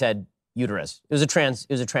 tweet. It said uterus. It was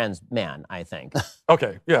a trans man, I think.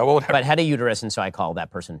 Okay, yeah, well, whatever. But had a uterus, and so I call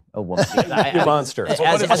that person a woman. You monster. As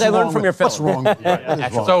I learned from your film. What's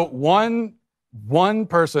wrong? So one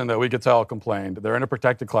person that we could tell complained. They're in a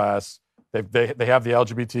protected class. They have the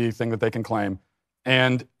LGBT thing that they can claim.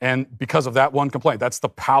 And because of that one complaint, that's the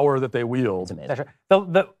power that they wield. That's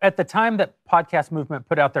right. At the time that Podcast Movement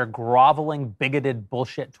put out their groveling, bigoted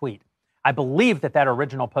bullshit tweet, I believe that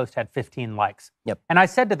original post had 15 likes. Yep. And I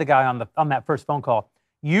said to the guy on that first phone call,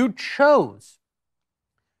 you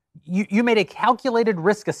made a calculated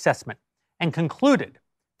risk assessment and concluded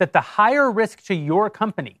that the higher risk to your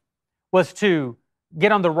company was to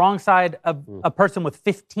get on the wrong side of a person with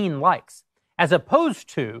 15 likes, as opposed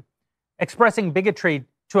to expressing bigotry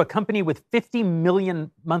to a company with 50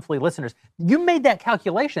 million monthly listeners. You made that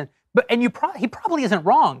calculation, and he probably isn't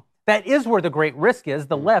wrong. That is where the great risk is,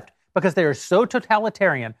 the left, because they are so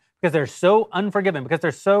totalitarian, because they're so unforgiving, because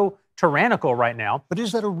they're so tyrannical right now. But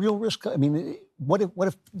is that a real risk? I mean, what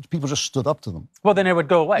if people just stood up to them? Well, then it would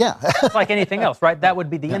go away. Yeah. It's like anything else, right? That would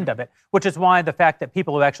be the end of it, which is why the fact that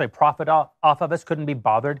people who actually profit off of us couldn't be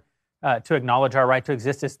bothered to acknowledge our right to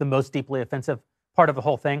exist is the most deeply offensive part of the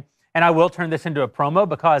whole thing. And I will turn this into a promo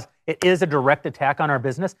because it is a direct attack on our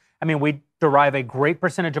business. I mean, we derive a great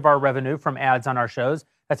percentage of our revenue from ads on our shows.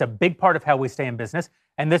 That's a big part of how we stay in business.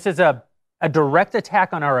 And this is a direct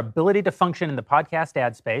attack on our ability to function in the podcast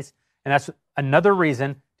ad space. And that's another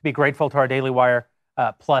reason to be grateful to our Daily Wire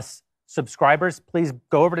Plus subscribers. Please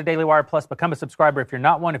go over to Daily Wire Plus, become a subscriber. If you're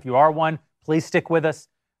not one, if you are one, please stick with us.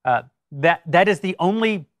 That is the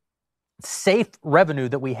only safe revenue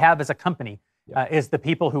that we have as a company. Is the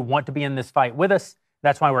people who want to be in this fight with us.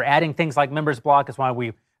 That's why we're adding things like Members Block. It's why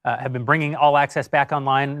we have been bringing All Access back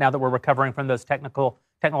online now that we're recovering from those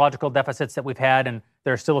technological deficits that we've had. And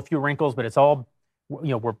there are still a few wrinkles, but it's all,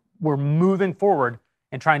 you know, we're moving forward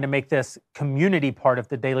and trying to make this community part of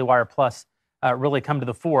the Daily Wire Plus really come to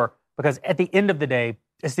the fore. Because at the end of the day,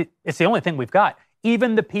 it's the only thing we've got.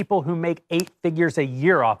 Even the people who make 8 figures a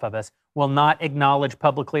year off of us will not acknowledge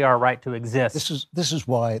publicly our right to exist. This is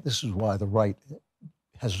why the right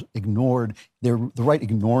has ignored the right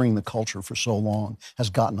ignoring the culture for so long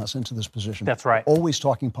has gotten us into this position. That's right. Always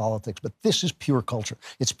talking politics, but this is pure culture.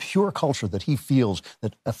 It's pure culture that he feels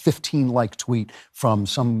that a 15-like tweet from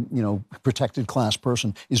some, you know, protected class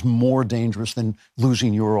person is more dangerous than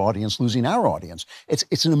losing your audience, losing our audience.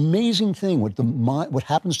 It's an amazing thing what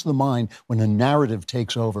happens to the mind when a narrative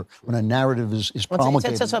takes over, when a narrative is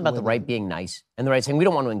promulgated. It's about the right being nice and the right saying we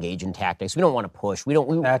don't want to engage in tactics. We don't want to push.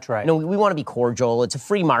 That's right. You know, we want to be cordial. It's a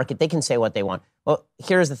free market. They can say what they want. Well,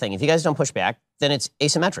 here's the thing. If you guys don't push back, then it's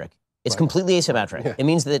asymmetric. It's completely asymmetric. Yeah. It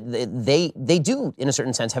means that they do, in a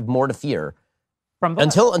certain sense, have more to fear.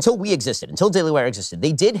 Until we existed, until Daily Wire existed,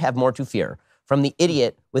 they did have more to fear from the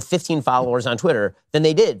idiot with 15 followers on Twitter than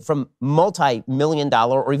they did from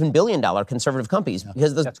multi-million-dollar or even billion-dollar conservative companies,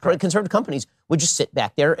 because the conservative companies would just sit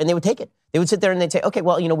back there and they would take it. They would sit there and they'd say, okay,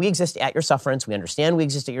 well, you know, we exist at your sufferance. We understand we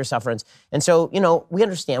exist at your sufferance. And so, you know, we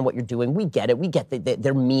understand what you're doing. We get it. We get that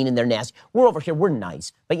they're mean and they're nasty. We're over here. We're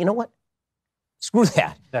nice. But you know what? Screw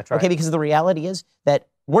that. That's right. Okay, because the reality is that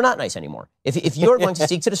we're not nice anymore. If you're going to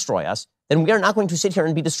seek to destroy us, then we are not going to sit here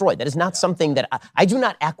and be destroyed. That is not something that I do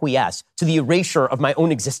not acquiesce to the erasure of my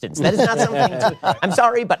own existence. That is not something I'm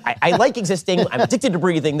sorry, but I like existing. I'm addicted to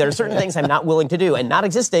breathing. There are certain things I'm not willing to do, and not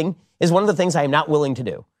existing is one of the things I am not willing to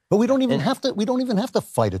do. But we don't even have to. We don't even have to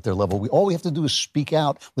fight at their level. All we have to do is speak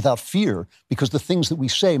out without fear, because the things that we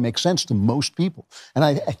say make sense to most people. And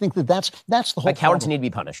I think that's the whole. But cowards need to be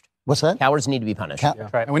punished. What's that? Cowards need to be punished.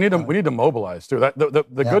 Right. And we need to mobilize too.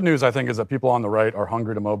 The good news, I think, is that people on the right are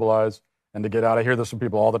hungry to mobilize and to get out. I hear this from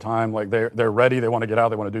people all the time. Like they're ready. They want to get out.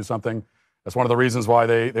 They want to do something. That's one of the reasons why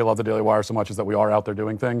they love the Daily Wire so much, is that we are out there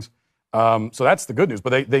doing things. So that's the good news.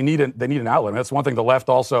 But they need an outlet. And that's one thing. The left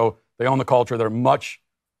also, they own the culture. They're much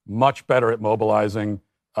better at mobilizing.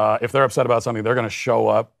 If they're upset about something, they're going to show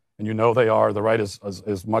up, and they are. The right is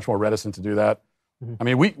much more reticent to do that. Mm-hmm. I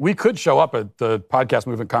mean, we could show up at the podcast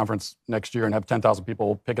movement conference next year and have 10,000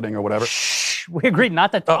 people picketing or whatever. Shh, we agreed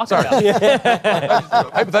not to talk about it.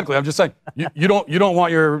 Hypothetically, I'm just saying, you don't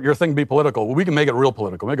want your thing to be political. Well, we can make it real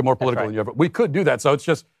political, make it more political than you ever. We could do that. So it's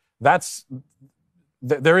just,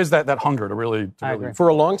 there is that hunger to really. For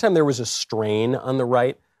a long time, there was a strain on the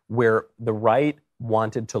right where the right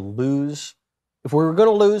wanted to lose. If we were going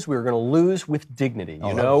to lose, we were going to lose with dignity.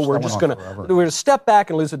 We're just going to step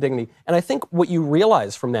back and lose with dignity. And I think what you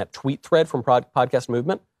realize from that tweet thread from Podcast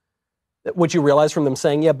Movement, what you realize from them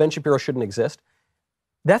saying, yeah, Ben Shapiro shouldn't exist,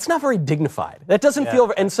 that's not very dignified. That doesn't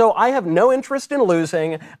feel. And so I have no interest in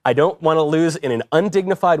losing. I don't want to lose in an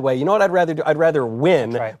undignified way. You know what I'd rather do? I'd rather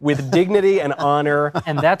win with dignity and honor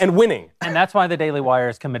and winning. And that's why the Daily Wire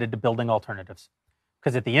is committed to building alternatives.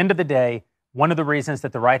 Because at the end of the day, one of the reasons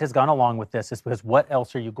that the right has gone along with this is because what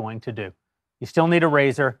else are you going to do? You still need a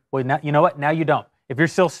razor. Well, now, you know what? Now you don't. If you're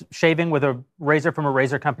still shaving with a razor from a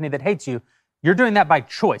razor company that hates you, you're doing that by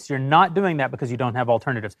choice. You're not doing that because you don't have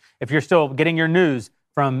alternatives. If you're still getting your news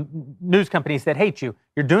from news companies that hate you,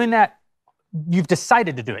 you're doing that. You've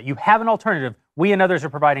decided to do it. You have an alternative. We and others are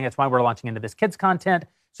providing. That's why we're launching into this kids content,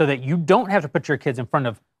 so that you don't have to put your kids in front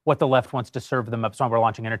of what the left wants to serve them up. So we're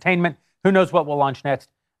launching entertainment. Who knows what we'll launch next?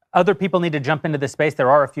 Other people need to jump into this space.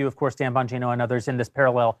 There are a few, of course, Dan Bongino and others in this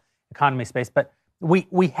parallel economy space. But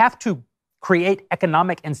we have to create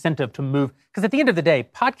economic incentive to move. Because at the end of the day,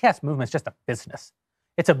 podcast movement is just a business.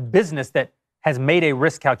 It's a business that has made a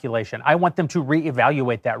risk calculation. I want them to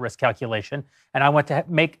reevaluate that risk calculation. And I want to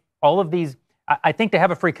make all of these. I think to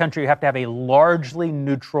have a free country, you have to have a largely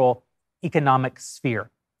neutral economic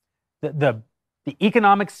sphere. The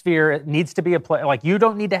economic sphere needs to be a place. Like, you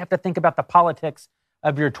don't need to have to think about the politics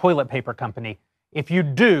of your toilet paper company. If you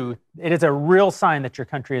do, it is a real sign that your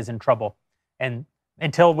country is in trouble. And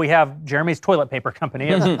until we have Jeremy's toilet paper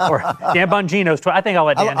company or Dan Bongino's, I think I'll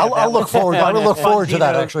let Dan. I'll look forward. I will look forward to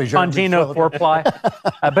that, actually. Bongino 4-ply.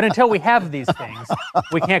 But until we have these things,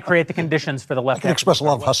 we can't create the conditions for the left. I can express a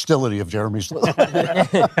lot of hostility of Jeremy's.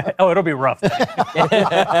 Oh, it'll be rough.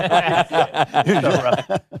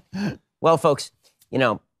 Well, folks,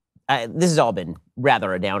 this has all been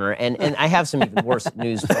rather a downer, and I have some even worse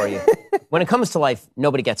news for you. When it comes to life,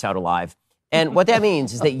 nobody gets out alive. And what that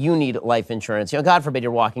means is that you need life insurance. God forbid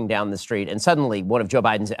you're walking down the street and suddenly one of Joe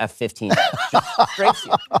Biden's F-15 just strikes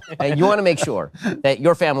you. And you want to make sure that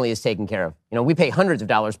your family is taken care of. We pay hundreds of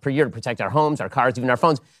dollars per year to protect our homes, our cars, even our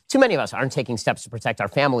phones. Too many of us aren't taking steps to protect our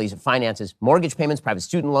families' finances. Mortgage payments, private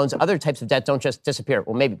student loans, other types of debt don't just disappear.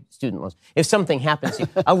 Well, maybe student loans. If something happens to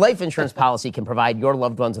you, a life insurance policy can provide your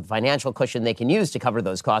loved ones with financial cushion they can use to cover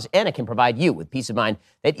those costs, and it can provide you with peace of mind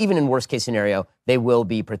that even in worst-case scenario, they will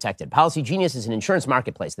be protected. Policy Genius is an insurance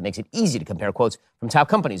marketplace that makes it easy to compare quotes from top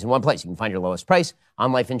companies in one place. You can find your lowest price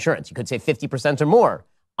on life insurance. You could save 50% or more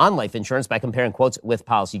on life insurance by comparing quotes with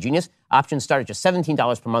Policy Genius. Options start at just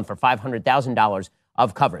 $17 per month for $500,000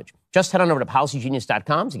 of coverage. Just head on over to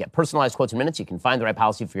PolicyGenius.com to get personalized quotes in minutes. You can find the right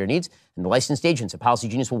policy for your needs, and the licensed agents at Policy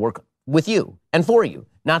Genius will work with you and for you,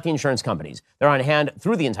 not the insurance companies. They're on hand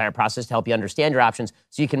through the entire process to help you understand your options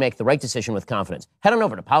so you can make the right decision with confidence. Head on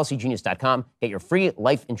over to PolicyGenius.com, get your free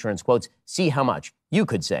life insurance quotes, see how much you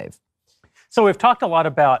could save. So we've talked a lot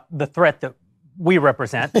about the threat that we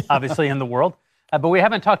represent, obviously, in the world, but we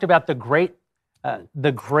haven't talked about the great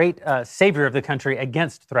savior of the country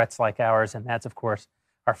against threats like ours, and that's, of course,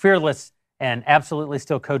 our fearless and absolutely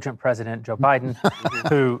still cogent President Joe Biden,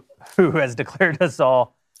 who has declared us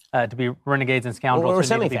all to be renegades and scoundrels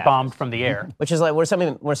who need to be bombed from the air. Which is like, we're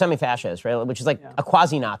semi-fascist, right? Which is like a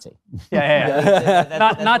quasi-Nazi.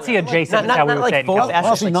 Not Nazi adjacent, is how we would say it.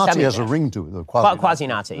 Quasi-Nazi has a ring to it.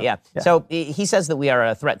 Quasi-Nazi, yeah. So he says that we are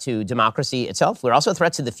a threat to democracy itself. We're also a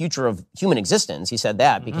threat to the future of human existence. He said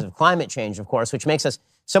that because of climate change, of course, which makes us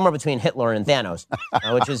somewhere between Hitler and Thanos,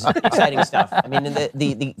 which is exciting stuff. I mean,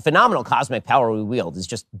 the phenomenal cosmic power we wield is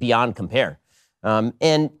just beyond compare.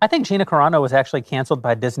 And I think Gina Carano was actually canceled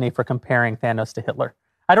by Disney for comparing Thanos to Hitler.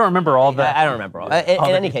 I don't remember all that. I don't remember all.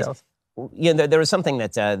 In any case, there was something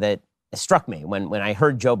that struck me when I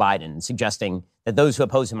heard Joe Biden suggesting that those who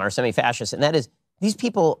oppose him are semi-fascist, and that is these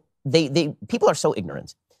people, people are so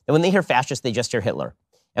ignorant that when they hear fascist, they just hear Hitler.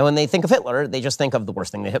 And when they think of Hitler, they just think of the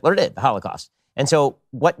worst thing that Hitler did, the Holocaust. And so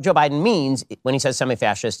what Joe Biden means when he says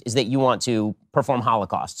semi-fascist is that you want to perform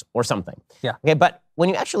holocausts or something. Yeah. Okay, but when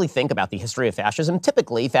you actually think about the history of fascism,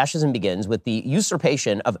 typically fascism begins with the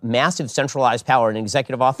usurpation of massive centralized power and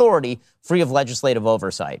executive authority free of legislative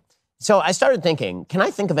oversight. So I started thinking, can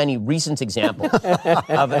I think of any recent examples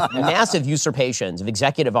of massive usurpations of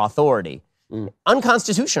executive authority,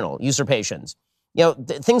 unconstitutional usurpations? You know,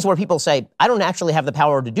 things where people say, I don't actually have the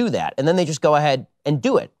power to do that. And then they just go ahead and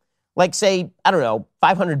do it. Like, say, I don't know,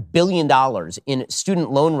 $500 billion in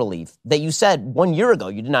student loan relief that you said 1 year ago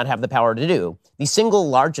you did not have the power to do. The single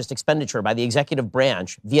largest expenditure by the executive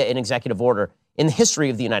branch via an executive order in the history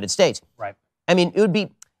of the United States. Right. I mean, it would be,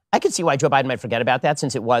 I could see why Joe Biden might forget about that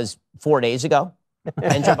since it was 4 days ago.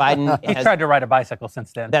 And Joe Biden He's tried to ride a bicycle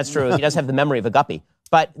since then. That's true. He does have the memory of a guppy.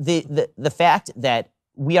 But the fact that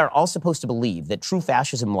we are all supposed to believe that true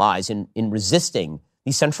fascism lies in resisting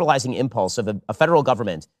the centralizing impulse of a federal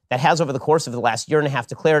government that has, over the course of the last year and a half,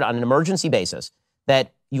 declared on an emergency basis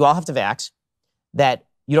that you all have to vax, that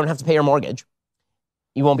you don't have to pay your mortgage,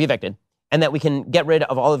 you won't be evicted, and that we can get rid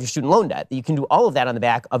of all of your student loan debt, that you can do all of that on the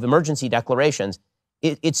back of emergency declarations.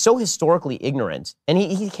 It's so historically ignorant, and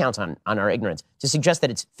he counts on our ignorance, to suggest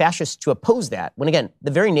that it's fascist to oppose that, when, again,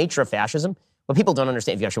 the very nature of fascism, what people don't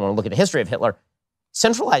understand, if you actually want to look at the history of Hitler,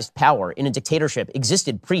 centralized power in a dictatorship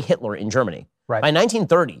existed pre-Hitler in Germany. Right. By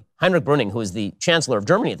 1930, Heinrich Brüning, who was the chancellor of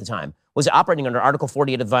Germany at the time, was operating under Article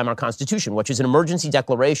 48 of the Weimar Constitution, which is an emergency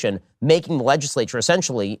declaration making the legislature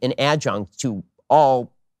essentially an adjunct to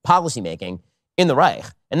all policymaking in the Reich.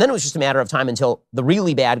 And then it was just a matter of time until the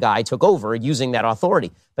really bad guy took over using that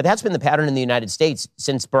authority. But that's been the pattern in the United States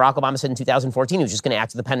since Barack Obama said in 2014 he was just going to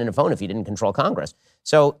act as the pen and a phone if he didn't control Congress.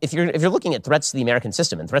 So if you're looking at threats to the American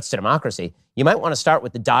system and threats to democracy, you might want to start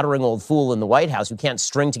with the doddering old fool in the White House who can't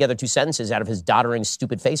string together two sentences out of his doddering,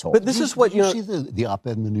 stupid face hole. But this is what you see the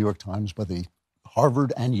op-ed in the New York Times by the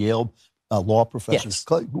Harvard and Yale law professors.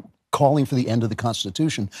 Yes. Calling for the end of the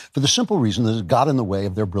Constitution for the simple reason that it got in the way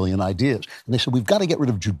of their brilliant ideas. And they said, we've got to get rid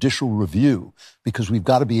of judicial review because we've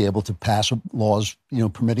got to be able to pass laws,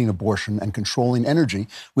 permitting abortion and controlling energy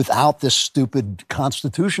without this stupid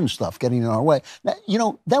Constitution stuff getting in our way. Now,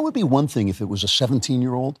 that would be one thing if it was a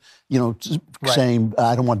 17-year-old, saying,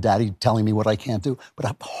 I don't want daddy telling me what I can't do. But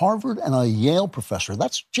a Harvard and a Yale professor,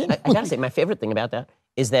 that's genuinely. I got to say, my favorite thing about that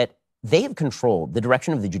is that they have controlled the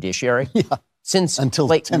direction of the judiciary. Yeah. Since until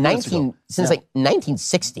like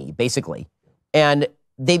 1960, basically. And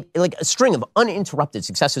they like a string of uninterrupted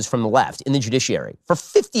successes from the left in the judiciary for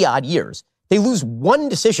 50 odd years. They lose one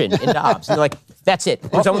decision in Dobbs, and they're like, that's it.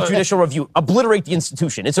 We're done with judicial review. Obliterate the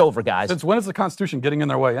institution. It's over, guys. Since when is the Constitution getting in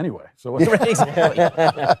their way anyway? So exactly.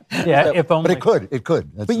 Yeah, if only. But it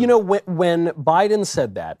could. But when Biden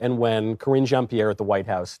said that, and when Karine Jean-Pierre at the White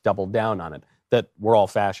House doubled down on it, that we're all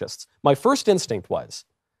fascists, my first instinct was,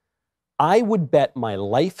 I would bet my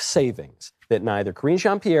life savings that neither Karine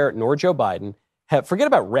Jean-Pierre nor Joe Biden have, forget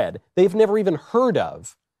about read, they've never even heard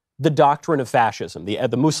of the doctrine of fascism,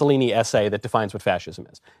 the Mussolini essay that defines what fascism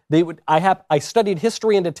is. I studied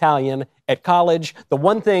history and Italian at college. The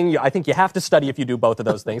one thing I think you have to study if you do both of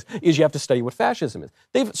those things is you have to study what fascism is.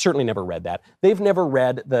 They've certainly never read that. They've never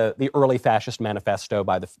read the early fascist manifesto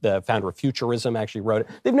by the founder of Futurism, actually wrote it.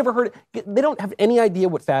 They've never heard it. They don't have any idea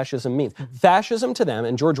what fascism means. Mm-hmm. Fascism to them,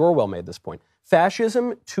 and George Orwell made this point,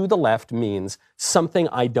 fascism to the left means something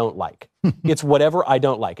I don't like. It's whatever I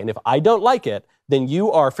don't like. And if I don't like it, then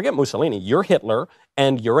you are, forget Mussolini, you're Hitler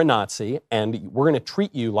and you're a Nazi, and we're going to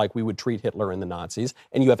treat you like we would treat Hitler and the Nazis,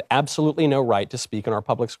 and you have absolutely no right to speak in our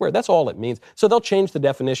public square. That's all it means. So they'll change the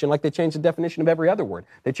definition like they change the definition of every other word.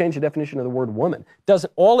 They change the definition of the word woman.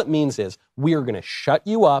 All it means is we are going to shut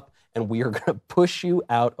you up and we are going to push you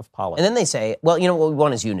out of politics. And then they say, well, what we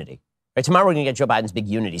want is unity. Right, tomorrow we're going to get Joe Biden's big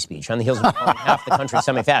unity speech on the heels of calling half the country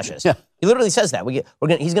semi-fascist. Yeah. He literally says that.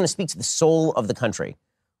 He's going to speak to the soul of the country.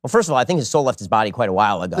 Well, first of all, I think his soul left his body quite a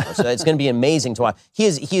while ago, so it's going to be amazing to watch. He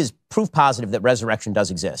is proof positive that resurrection does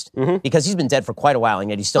exist, because he's been dead for quite a while, and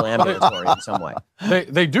yet he's still ambulatory in some way.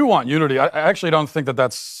 They do want unity. I actually don't think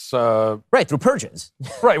that's... Right, through purges.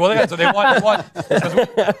 Right, well, so they want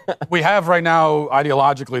we have right now,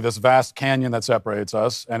 ideologically, this vast canyon that separates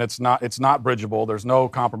us, and it's not bridgeable. There's no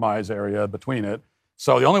compromise area between it.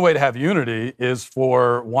 So the only way to have unity is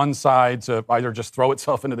for one side to either just throw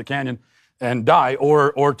itself into the canyon and die,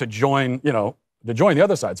 or to join the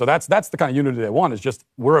other side. So that's the kind of unity they want, is just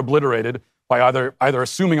we're obliterated by either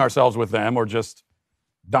assuming ourselves with them or just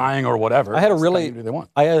dying or whatever. I had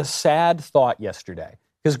a sad thought yesterday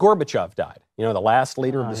because Gorbachev died. You know, the last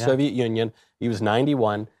leader of the Soviet Union. He was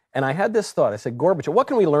 91. And I had this thought. I said, Gorbachev, what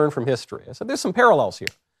can we learn from history? I said, there's some parallels here.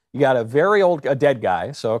 You got a dead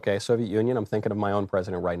guy. So, okay, Soviet Union, I'm thinking of my own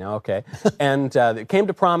president right now, okay. And it came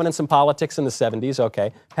to prominence in politics in the 70s,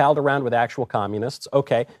 okay. Palled around with actual communists,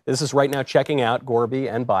 okay. This is right now checking out Gorby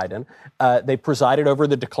and Biden. They presided over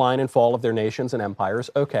the decline and fall of their nations and empires,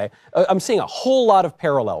 okay. I'm seeing a whole lot of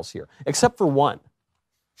parallels here, except for one.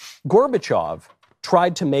 Gorbachev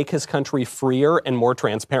tried to make his country freer and more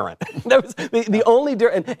transparent. That was the only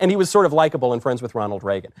and he was sort of likable and friends with Ronald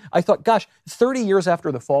Reagan. I thought, gosh, 30 years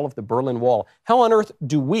after the fall of the Berlin Wall, how on earth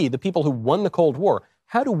do we, the people who won the Cold War,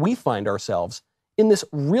 how do we find ourselves in this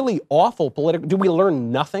really awful political... Do we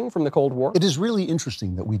learn nothing from the Cold War? It is really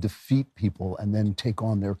interesting that we defeat people and then take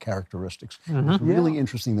on their characteristics. It's really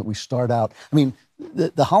interesting that we start out... I mean,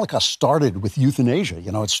 the Holocaust started with euthanasia.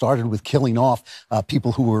 You know, it started with killing off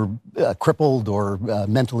people who were crippled or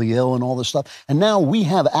mentally ill and all this stuff. And now we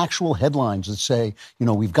have actual headlines that say, you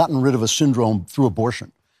know, we've gotten rid of a syndrome through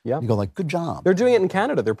abortion. Yeah. You go like, good job. They're doing it in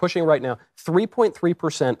Canada. They're pushing right now.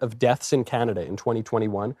 3.3% of deaths in Canada in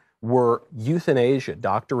 2021 were euthanasia,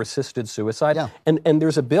 doctor-assisted suicide. Yeah. And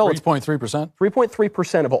there's a bill. 3.3%?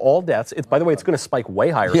 3.3% of all deaths. By the way, it's going to spike way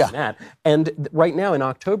higher than that. And right now in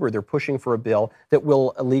October, they're pushing for a bill that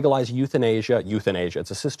will legalize euthanasia,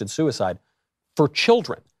 it's assisted suicide, for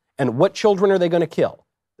children. And what children are they going to kill?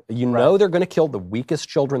 You know they're going to kill the weakest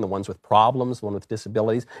children, the ones with problems, the ones with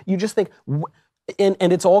disabilities. You just think... And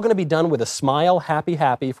it's all going to be done with a smile, happy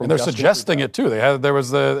from. And they're suggesting it too. There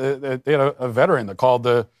was a veteran that called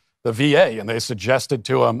the VA, and they suggested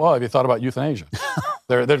to him, "Well, have you thought about euthanasia?"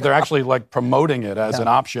 they're actually like promoting it as an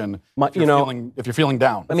option. If you're feeling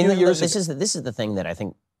down. I mean, this is the thing that I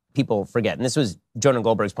think people forget, and this was Jonah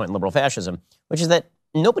Goldberg's point in liberal fascism, which is that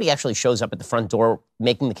nobody actually shows up at the front door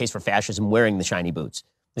making the case for fascism wearing the shiny boots.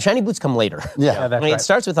 The shiny boots come later. It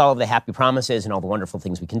starts with all of the happy promises and all the wonderful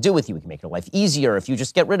things we can do with you. We can make your life easier. If you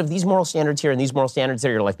just get rid of these moral standards here and these moral standards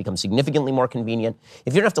there, your life becomes significantly more convenient.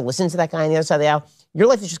 If you don't have to listen to that guy on the other side of the aisle, your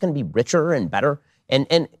life is just going to be richer and better. And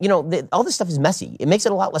you know, all this stuff is messy. It makes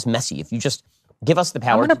it a lot less messy if you just give us the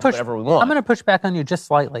power to do whatever we want. I'm going to push back on you just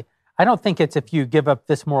slightly. I don't think it's if you give up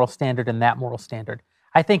this moral standard and that moral standard.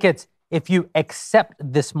 I think it's if you accept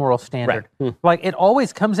this moral standard. Like, it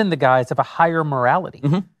always comes in the guise of a higher morality.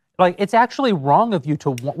 Like, it's actually wrong of you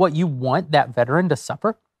to want what you want that veteran to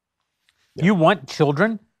suffer. You want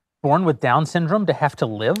children born with Down syndrome to have to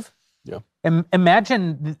live.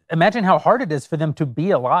 Imagine how hard it is for them to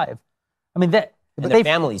be alive. I mean, and their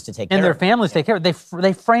families to take care of. And their families take care of.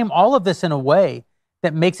 They frame all of this in a way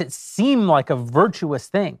that makes it seem like a virtuous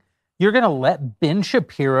thing. You're going to let Ben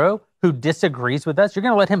Shapiro, who disagrees with us, you're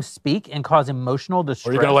going to let him speak and cause emotional distress.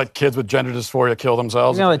 Or you're going to let kids with gender dysphoria kill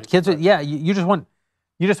themselves. You're going to let kids with, you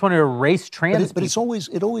just want to erase trans but it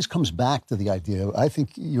always comes back to the idea. I think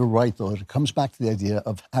you're right, though. It comes back to the idea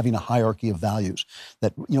of having a hierarchy of values.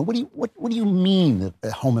 That, you know, what do you mean that a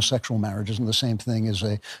homosexual marriage isn't the same thing as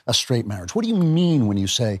a straight marriage? What do you mean when you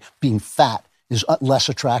say being fat is less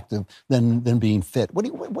attractive than being fit? What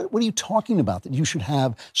are you talking about? That you should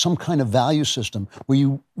have some kind of value system where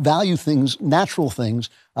you value things, natural things,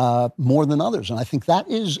 more than others. And I think that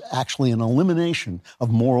is actually an elimination of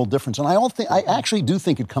moral difference. And I actually do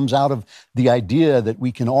think it comes out of the idea that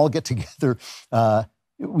we can all get together,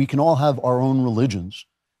 we can all have our own religions,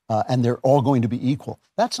 and they're all going to be equal.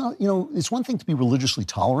 That's not, you know, it's one thing to be religiously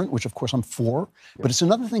tolerant, which of course I'm for, but it's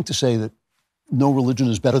another thing to say that no religion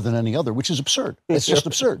is better than any other, which is absurd. It's just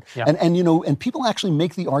absurd. And you know, and people actually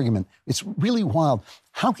make the argument. It's really wild.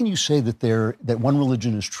 How can you say that one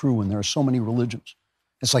religion is true when there are so many religions?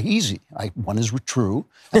 It's like easy. One is true,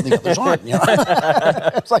 and the others aren't. You know?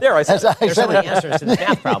 It's like, there's so many answers to the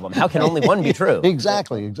math problem. How can only one be true?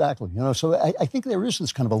 Exactly. You know, so I think there is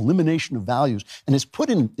this kind of elimination of values, and it's put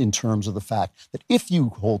in terms of the fact that if you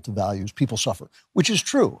hold to values, people suffer, which is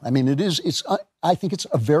true. I mean, I think it's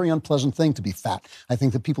a very unpleasant thing to be fat. I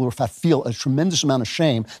think that people who are fat feel a tremendous amount of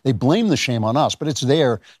shame. They blame the shame on us, but it's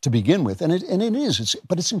there to begin with, and it is.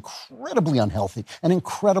 But it's incredibly unhealthy and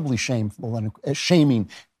incredibly shameful and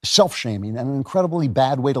self-shaming, and an incredibly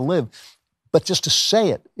bad way to live. But just to say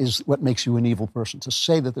it is what makes you an evil person. To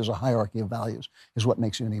say that there's a hierarchy of values is what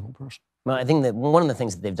makes you an evil person. Well, I think that one of the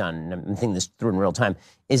things that they've done, and I'm thinking this through in real time,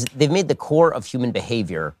 is they've made the core of human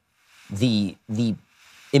behavior the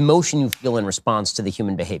emotion you feel in response to the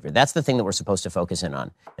human behavior. That's the thing that we're supposed to focus in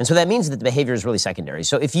on. And so that means that the behavior is really secondary.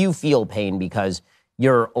 So if you feel pain because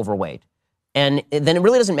you're overweight, And then it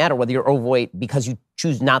really doesn't matter whether you're overweight because you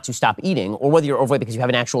choose not to stop eating or whether you're overweight because you have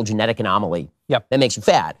an actual genetic anomaly that makes you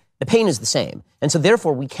fat. The pain is the same. And so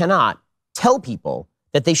therefore, we cannot tell people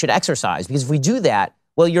that they should exercise, because if we do that,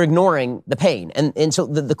 well, you're ignoring the pain. And so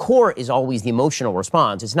the core is always the emotional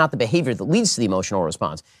response. It's not the behavior that leads to the emotional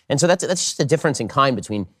response. And so that's just a difference in kind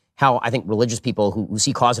between how I think religious people who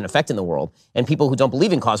see cause and effect in the world and people who don't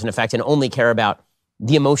believe in cause and effect and only care about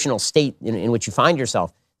the emotional state in which you find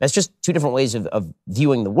yourself. That's just two different ways of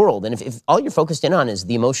viewing the world. And if all you're focused in on is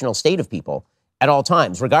the emotional state of people at all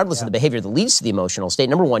times, regardless of the behavior that leads to the emotional state,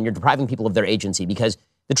 number one, you're depriving people of their agency, because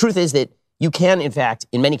the truth is that you can, in fact,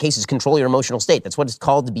 in many cases, control your emotional state. That's what it's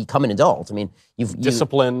called to become an adult. I mean,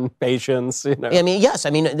 discipline, patience. You know. I mean, yes. I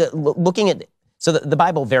mean, looking at the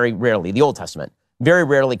Bible very rarely, the Old Testament, very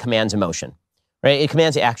rarely commands emotion, right? It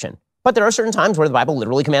commands action. But there are certain times where the Bible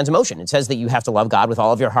literally commands emotion. It says that you have to love God with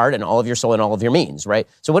all of your heart and all of your soul and all of your means, right?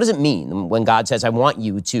 So what does it mean when God says, I want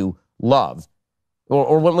you to love?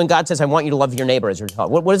 Or when God says, I want you to love your neighbor as yourself?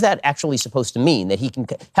 What is that actually supposed to mean?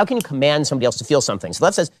 How can you command somebody else to feel something? So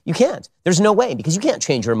that says you can't. There's no way, because you can't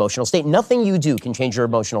change your emotional state. Nothing you do can change your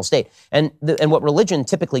emotional state. And what religion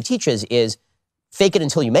typically teaches is fake it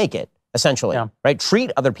until you make it. Essentially, right?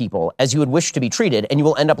 Treat other people as you would wish to be treated, and you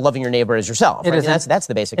will end up loving your neighbor as yourself. Right? That's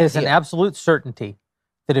the basic idea. It is an absolute certainty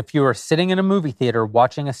that if you are sitting in a movie theater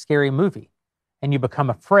watching a scary movie and you become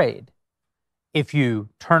afraid, if you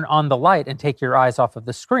turn on the light and take your eyes off of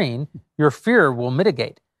the screen, your fear will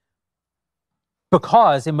mitigate.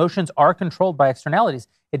 Because emotions are controlled by externalities.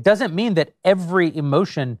 It doesn't mean that every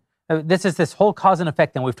emotion, this is this whole cause and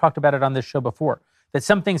effect thing. We've talked about it on this show before, that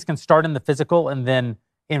some things can start in the physical and then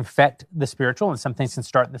infect the spiritual, and some things can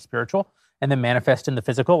start in the spiritual and then manifest in the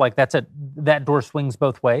physical. Like that door swings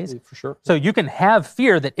both ways. For sure. So you can have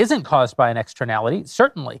fear that isn't caused by an externality,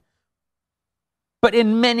 certainly. But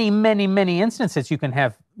in many, many, many instances, you can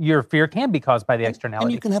have your fear can be caused by the externality.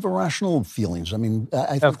 And you can have irrational feelings. I mean,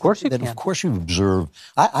 I think of course you that can. Of course you observe.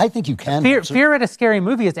 I think you can. Fear at a scary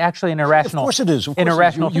movie is actually an irrational. Of course it is. Of course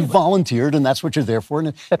irrational. You volunteered, and that's what you're there for.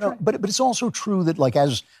 And that's right. But it's also true that, like,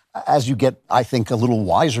 as you get, I think, a little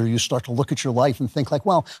wiser, you start to look at your life and think, like,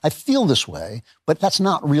 well, I feel this way, but that's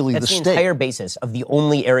not really the state. That's the entire basis of the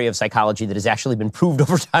only area of psychology that has actually been proved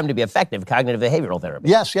over time to be effective, cognitive behavioral therapy.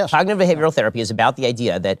 Yes, yes. Cognitive behavioral therapy is about the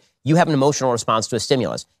idea that you have an emotional response to a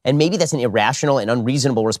stimulus, and maybe that's an irrational and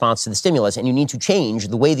unreasonable response to the stimulus, and you need to change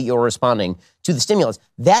the way that you're responding to the stimulus.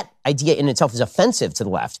 That idea in itself is offensive to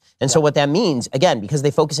the left. And so what that means, again, because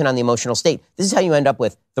they focus in on the emotional state, this is how you end up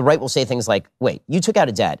with the right will say things like, wait, you took out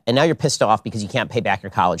a debt, and now you're pissed off because you can't pay back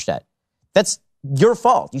your college debt. That's your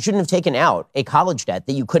fault. You shouldn't have taken out a college debt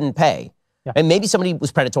that you couldn't pay. Yeah. And maybe somebody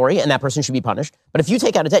was predatory, and that person should be punished. But if you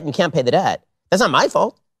take out a debt and you can't pay the debt, that's not my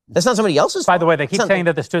fault. That's not somebody else's fault. By the way, they keep saying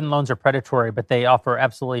that the student loans are predatory, but they offer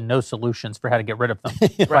absolutely no solutions for how to get rid of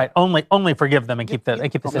them. Right? Only forgive them and keep the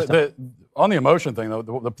system. On the emotion thing, though,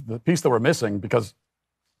 the piece that we're missing, because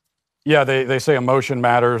they say emotion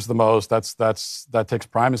matters the most. That takes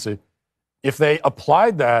primacy. If they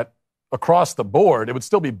applied that across the board, it would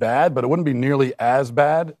still be bad, but it wouldn't be nearly as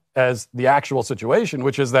bad as the actual situation,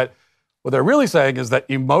 which is that what they're really saying is that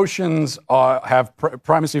emotions have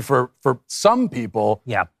primacy for some people.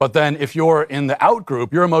 Yeah. But then if you're in the out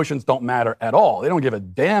group, your emotions don't matter at all. They don't give a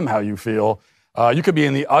damn how you feel. You could be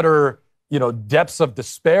in the utter, depths of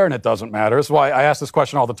despair, and it doesn't matter. That's why I ask this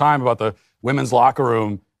question all the time about the women's locker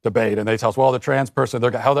room debate, and they tell us, well, the trans person,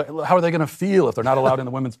 how are they going to feel if they're not allowed in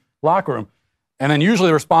the women's locker room? And then usually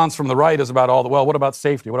the response from the right is about what about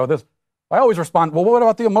safety? What about this? I always respond, well, what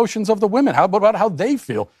about the emotions of the women? What about how they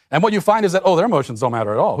feel? And what you find is that, their emotions don't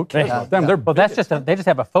matter at all. Who cares about them? They're that's they just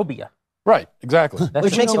have a phobia. Right, exactly.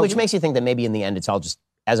 Which makes you think that maybe in the end it's all just,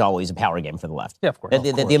 as always, a power game for the left. Yeah, of course.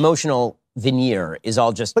 The emotional veneer is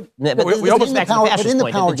all just. But we almost back to the fascist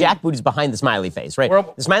point. The jackboot is behind the smiley face, right?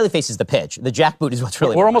 The smiley face is the pitch. The jackboot is what's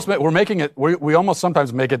really. We're making it. We almost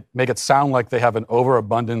sometimes make it sound like they have an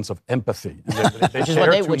overabundance of empathy. Which is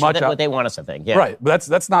what they want us to think. Yeah. Right, but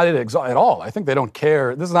that's not it at all. I think they don't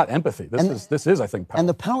care. This is not empathy. This is, I think, power. And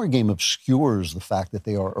the power game obscures the fact that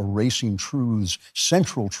they are erasing truths,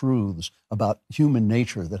 central truths about human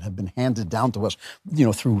nature that have been handed down to us,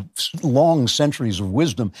 through long centuries of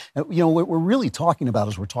wisdom. And, what we're really talking about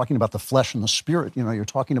is we're talking about the flesh and the spirit. You're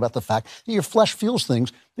talking about the fact that your flesh feels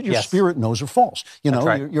things that your spirit knows are false.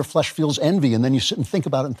 Right. Your flesh feels envy, and then you sit and think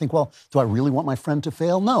about it and think, well, do I really want my friend to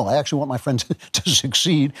fail? No, I actually want my friend to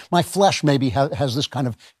succeed. My flesh maybe has this kind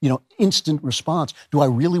of, instant response. Do I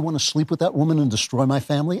really want to sleep with that woman and destroy my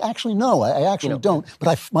family? Actually, no, I actually don't,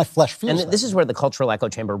 but my flesh feels And this is where the cultural echo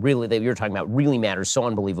chamber really, that you're talking about, really matters so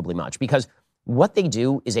unbelievably much, because what they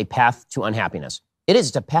do is a path to unhappiness. It is.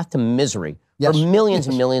 It's a path to misery for millions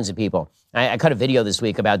and millions of people. I cut a video this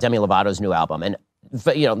week about Demi Lovato's new album, and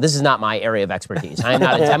this is not my area of expertise. I am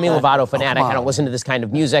not a Demi Lovato fanatic. I don't listen to this kind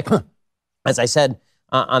of music. As I said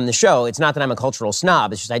on the show, it's not that I'm a cultural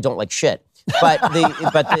snob. It's just I don't like shit. But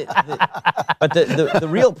the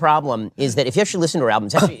real problem is that if you actually listen to her album,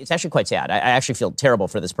 it's actually quite sad. I actually feel terrible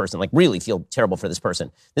for this person, like really feel terrible for this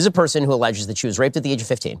person. This is a person who alleges that she was raped at the age of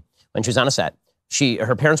 15 when she was on a set.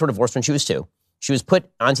 Her parents were divorced when she was 2. She was put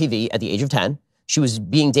on TV at the age of 10. She was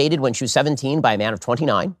being dated when she was 17 by a man of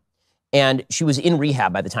 29. And she was in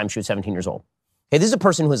rehab by the time she was 17 years old. Okay, this is a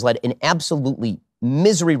person who has led an absolutely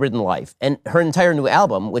misery-ridden life. And her entire new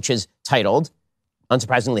album, which is titled,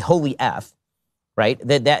 unsurprisingly, Holy F, right?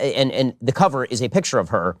 And the cover is a picture of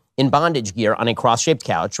her in bondage gear on a cross-shaped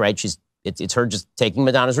couch, right? It's her just taking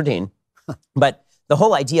Madonna's routine. But the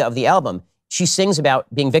whole idea of the album, she sings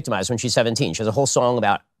about being victimized when she's 17. She has a whole song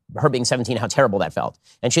about her being 17, how terrible that felt.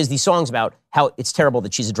 And she has these songs about how it's terrible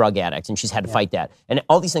that she's a drug addict and she's had to fight that. And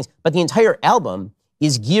all these things. But the entire album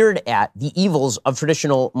is geared at the evils of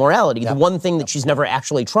traditional morality, the one thing that she's never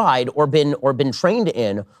actually tried or been trained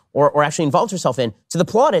in or actually involved herself in, to the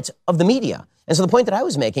plaudits of the media. And so the point that I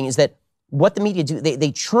was making is that what the media do,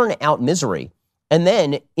 they churn out misery. And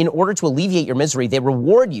then in order to alleviate your misery, they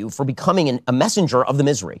reward you for becoming a messenger of the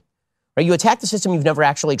misery. Right? You attack the system you've never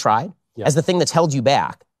actually tried as the thing that's held you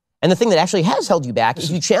back. And the thing that actually has held you back,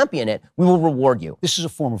 if you champion it, we will reward you. This is a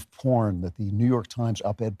form of porn that the New York Times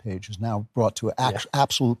op-ed page has now brought to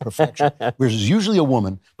absolute perfection. Whereas it's usually a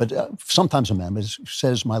woman, but sometimes a man, but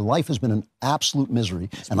says, my life has been an absolute misery,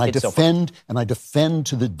 and I defend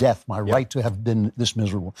to the death my right to have been this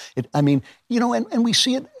miserable. And we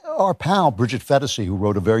see it, our pal, Bridget Fetisi, who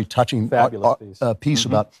wrote a very touching piece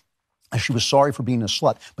about she was sorry for being a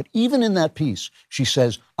slut. But even in that piece, she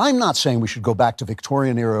says, I'm not saying we should go back to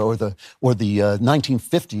Victorian era or the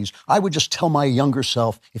 1950s. I would just tell my younger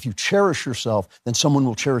self, if you cherish yourself, then someone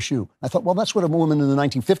will cherish you. I thought, well, that's what a woman in the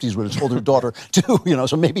 1950s would have told her daughter too,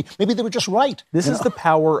 so maybe they were just right. This is the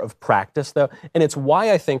power of practice, though, and it's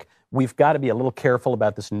why I think we've got to be a little careful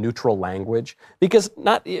about this neutral language, because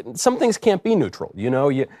some things can't be neutral.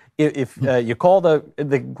 If you call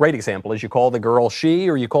the great example is you call the girl she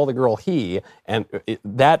or you call the girl he, and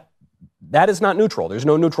that is not neutral. There's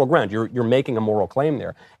no neutral ground. You're making a moral claim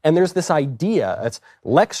there. And there's this idea, it's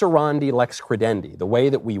lex orandi, lex credendi, the way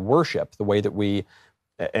that we worship, the way that we,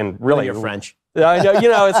 and really you're French.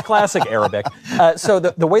 It's classic Arabic. So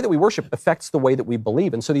the way that we worship affects the way that we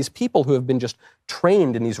believe. And so these people who have been just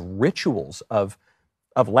trained in these rituals of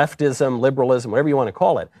leftism, liberalism, whatever you want to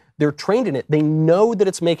call it, they're trained in it. They know that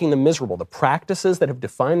it's making them miserable. The practices that have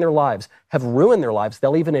defined their lives have ruined their lives.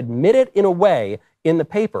 They'll even admit it in a way in the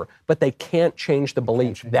paper, but they can't change the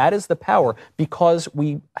belief. That is the power, because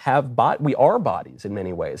we are bodies in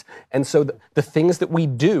many ways. And so the things that we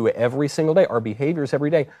do every single day, our behaviors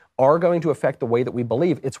every day, are going to affect the way that we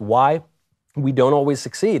believe. It's why we don't always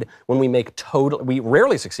succeed when we we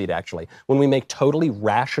rarely succeed, actually, when we make totally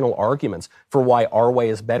rational arguments for why our way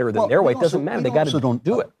is better than their way. It doesn't matter. They got to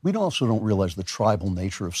do it. We also don't realize the tribal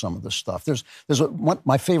nature of some of this stuff.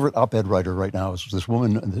 My favorite op-ed writer right now is this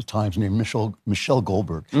woman in the Times named Michelle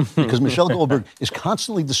Goldberg, because Michelle Goldberg is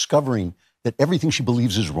constantly discovering that everything she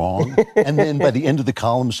believes is wrong, and then by the end of the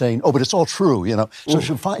column saying, "Oh, but it's all true," So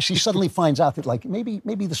she suddenly finds out that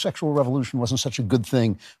maybe the sexual revolution wasn't such a good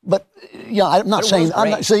thing. But I'm not saying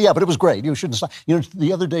but it was great. You shouldn't.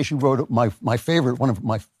 The other day she wrote one of my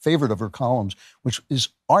favorite of her columns, which is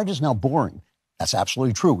 "Art is now boring." That's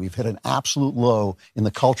absolutely true. We've hit an absolute low in the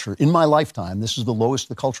culture. In my lifetime, this is the lowest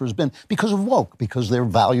the culture has been because of woke, because their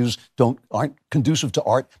values aren't conducive to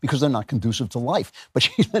art, because they're not conducive to life. But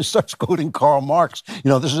she then starts quoting Karl Marx.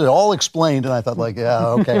 This is all explained, and I thought,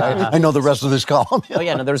 okay, I know the rest of this column.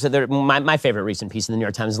 My favorite recent piece in the New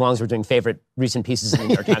York Times, as long as we're doing favorite recent pieces in the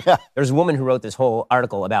New York Times, there's a woman who wrote this whole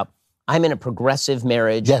article about, I'm in a progressive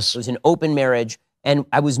marriage. Yes. It was an open marriage. And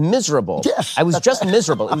I was miserable. Yes, I was just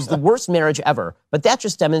miserable. It was the worst marriage ever. But that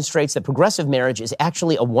just demonstrates that progressive marriage is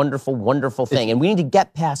actually a wonderful, wonderful thing. And we need to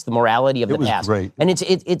get past the morality of the past. Great. And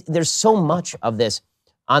there's so much of this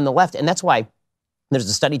on the left. And that's why there's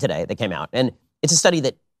a study today that came out. And it's a study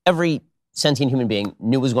that every sentient human being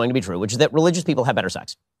knew was going to be true, which is that religious people have better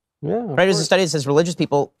sex. Yeah, right? There's a study that says religious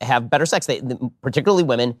people have better sex. Particularly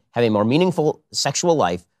women have a more meaningful sexual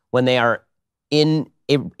life when they are in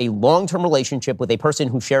a long-term relationship with a person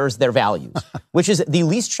who shares their values, which is the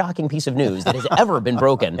least shocking piece of news that has ever been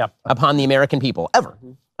broken upon the American people, ever.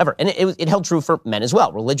 And it held true for men as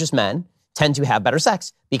well. Religious men tend to have better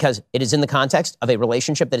sex because it is in the context of a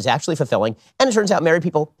relationship that is actually fulfilling. And it turns out married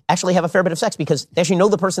people actually have a fair bit of sex because they actually know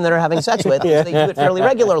the person that they're having sex with. Because they do it fairly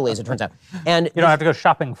regularly, as it turns out. And you don't have to go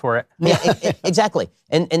shopping for it. Yeah, exactly.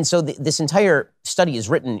 And so this entire study is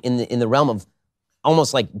written in the realm of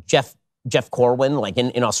almost like Jeff Corwin, like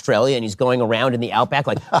in Australia, and he's going around in the outback,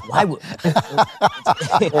 like, why would...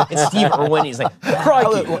 it's Steve Irwin, he's like,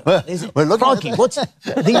 Crikey, what's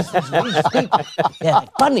these people? They're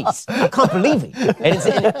like bunnies. I can't believe it.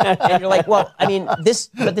 And you're like, well, I mean,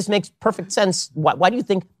 this makes perfect sense. Why do you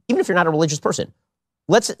think, even if you're not a religious person,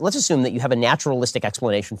 let's assume that you have a naturalistic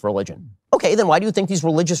explanation for religion. Okay, then why do you think these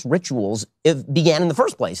religious rituals began in the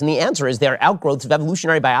first place? And the answer is they're outgrowths of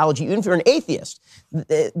evolutionary biology, even if you're an atheist.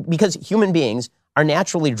 Because human beings are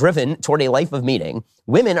naturally driven toward a life of meaning.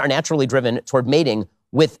 Women are naturally driven toward mating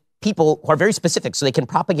with people who are very specific so they can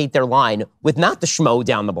propagate their line with not the schmo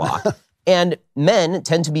down the block. And men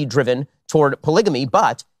tend to be driven toward polygamy,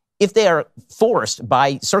 but if they are forced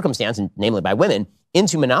by circumstance, and namely by women,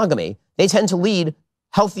 into monogamy, they tend to lead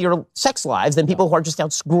healthier sex lives than people who are just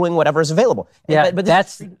out screwing whatever is available. Yeah, but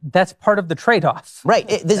that's part of the trade-off. Right.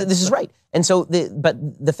 This is right. And so,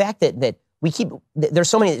 the fact that we keep, there's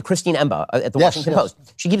so many, Christine Emba at the Washington Post,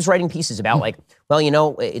 she keeps writing pieces about like, well, you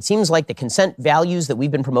know, it seems like the consent values that we've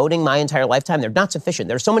been promoting my entire lifetime, they're not sufficient.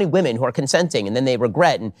 There's so many women who are consenting and then they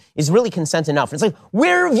regret, and is really consent enough? And it's like,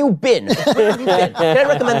 where have you been? Where have you been? Can I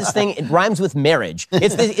recommend this thing? It rhymes with marriage. We've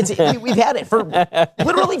had it for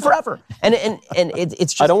literally forever. And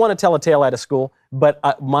it's just... I don't want to tell a tale out of school, but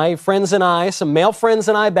my friends and I, some male friends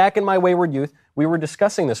and I, back in my wayward youth, we were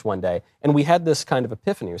discussing this one day, and we had this kind of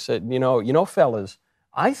epiphany. We said, you know, fellas,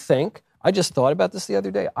 I just thought about this the other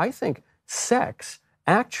day. I think sex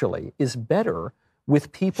actually is better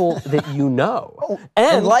with people that you know.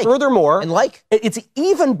 And like, furthermore, it's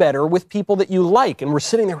even better with people that you like. And we're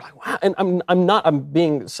sitting there like, wow. And I'm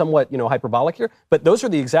being somewhat, hyperbolic here, but those are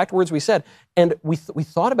the exact words we said. And we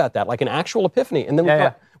thought about that like an actual epiphany. And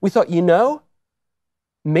then we thought,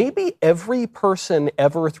 maybe every person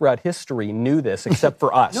ever throughout history knew this except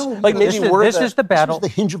for us. This is the battle. This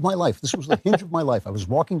was the hinge of my life. This was the hinge of my life. I was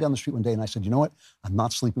walking down the street one day and I said, you know what? I'm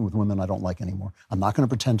not sleeping with women I don't like anymore. I'm not going to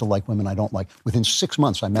pretend to like women I don't like. Within 6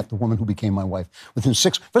 months, I met the woman who became my wife. Within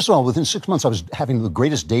 6 months, I was having the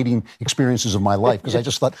greatest dating experiences of my life because I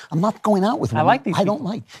just thought, I'm not going out with women I don't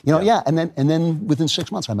like. And then within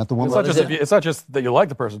 6 months, I met the woman. It's not just that you like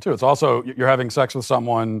the person, too. It's also you're having sex with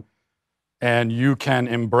someone and you can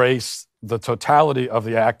embrace the totality of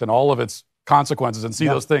the act and all of its consequences and see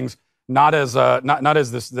those things not as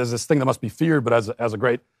this thing that must be feared, but as a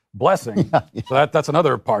great blessing. So that's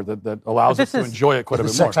another part that allows us to enjoy it quite a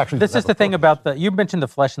bit more. This is the thing about you mentioned the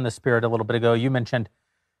flesh and the spirit a little bit ago. You mentioned,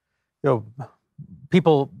 certain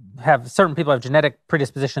people have genetic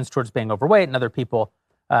predispositions towards being overweight, and other people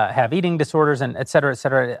have eating disorders, and et cetera, et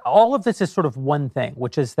cetera. All of this is sort of one thing,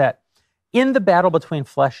 which is that in the battle between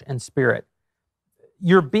flesh and spirit,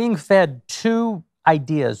 you're being fed two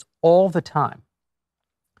ideas all the time.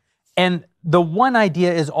 And the one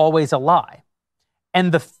idea is always a lie.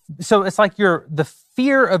 And so it's like the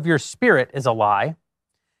fear of your spirit is a lie,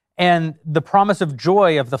 and the promise of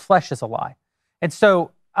joy of the flesh is a lie. And so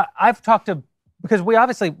I've talked to, because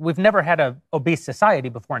we've never had an obese society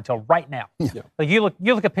before until right now. Yeah. Like you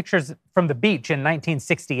look at pictures from the beach in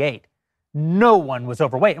 1968, no one was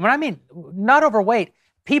overweight. And when I mean not overweight,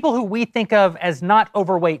 people who we think of as not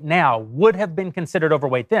overweight now would have been considered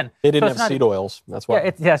overweight then. They didn't have seed oils. That's why.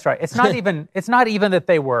 Yeah, that's right. It's not even that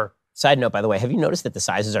they were. Side note, by the way, have you noticed that the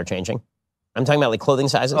sizes are changing? I'm talking about like clothing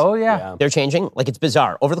sizes. Oh yeah. They're changing. Like it's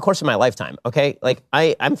bizarre over the course of my lifetime. Okay, like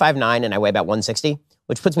I'm 5'9" and I weigh about 160,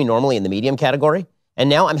 which puts me normally in the medium category. And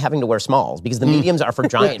now I'm having to wear smalls because the mediums are for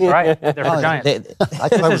giants. Right, they're for giants. I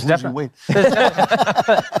thought I was losing weight.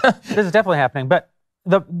 This is definitely happening. But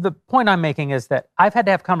the point I'm making is that I've had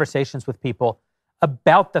to have conversations with people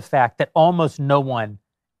about the fact that almost no one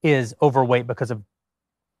is overweight because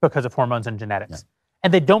of hormones and genetics. Yeah.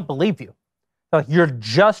 And they don't believe you. They're like, you're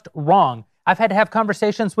just wrong. I've had to have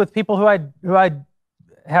conversations with people who I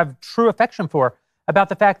have true affection for about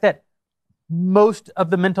the fact that most of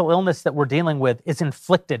the mental illness that we're dealing with is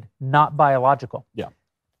inflicted, not biological. Yeah.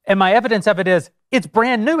 And my evidence of it is it's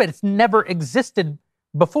brand new. It's never existed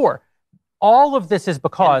before. All of this is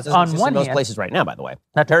because, on one hand, in most places right now, by the way,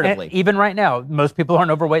 comparatively, even right now, most people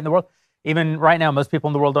aren't overweight in the world. Even right now, most people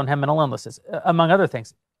in the world don't have mental illnesses, among other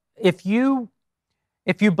things. If you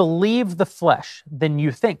believe the flesh, then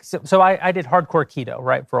you think. So I did hardcore keto,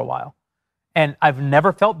 right, for a while, and I've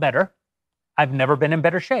never felt better. I've never been in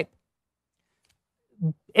better shape.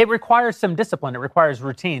 It requires some discipline. It requires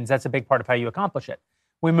routines. That's a big part of how you accomplish it.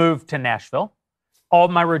 We move to Nashville. All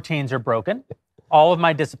of my routines are broken. All of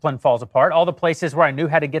my discipline falls apart. All the places where I knew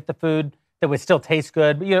how to get the food that would still taste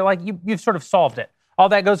good, you've sort of solved it. All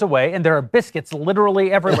that goes away, and there are biscuits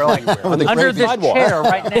literally everywhere. Like under this chair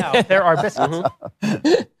right now, there are biscuits.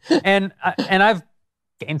 And I've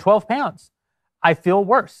gained 12 pounds. I feel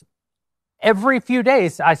worse. Every few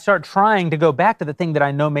days, I start trying to go back to the thing that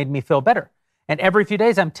I know made me feel better. And every few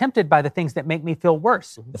days, I'm tempted by the things that make me feel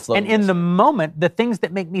worse. And in the moment, the things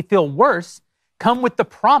that make me feel worse come with the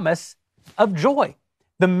promise of joy.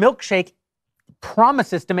 The milkshake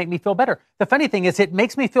promises to make me feel better. The funny thing is it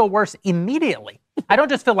makes me feel worse immediately. I don't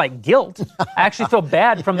just feel like guilt. I actually feel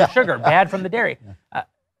bad from the sugar, bad from the dairy.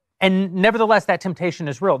 And nevertheless, that temptation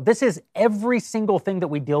is real. This is every single thing that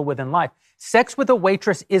we deal with in life. Sex with a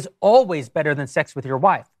waitress is always better than sex with your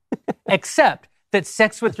wife, except that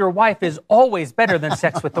sex with your wife is always better than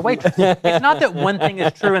sex with the waitress. It's not that one thing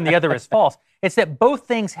is true and the other is false. It's that both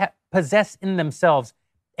things possess in themselves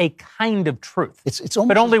a kind of truth. It's almost,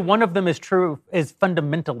 but only one of them is true, is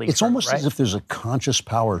fundamentally it's true, almost right? as if there's a conscious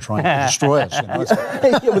power trying to destroy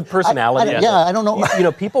us. With personality. I don't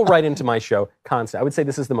know. People write into my show constantly. I would say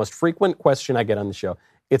this is the most frequent question I get on the show.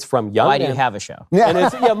 It's from young Why men. do you have a show? Yeah. And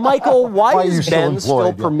it's, Michael, why is Ben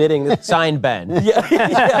still permitting this? Signed Ben.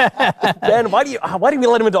 Ben, why do we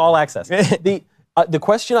let him into all access? The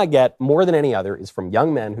question I get more than any other is from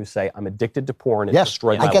young men who say, I'm addicted to porn. It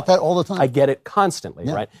destroyed my life. I get that all the time. I get it constantly,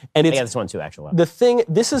 right? And I get this one too, actually.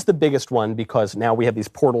 This is the biggest one because now we have these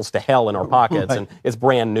portals to hell in our pockets, and it's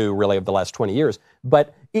brand new, really, of the last 20 years.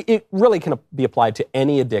 But it really can be applied to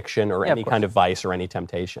any addiction or any kind of vice or any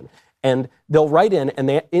temptation. And they'll write in, and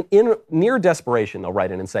in near desperation, they'll write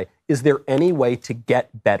in and say, is there any way to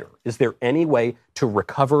get better? Is there any way to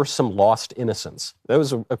recover some lost innocence? That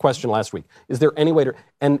was a question last week. Is there any way to...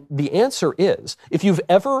 And the answer is, if you've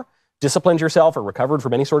ever disciplined yourself or recovered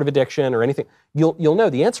from any sort of addiction or anything, you'll know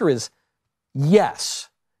the answer is yes,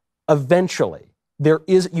 eventually.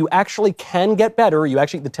 You actually can get better.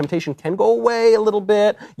 The temptation can go away a little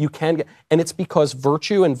bit. And it's because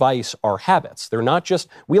virtue and vice are habits. They're not just,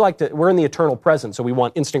 we're in the eternal present, so we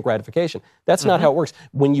want instant gratification. That's not how it works.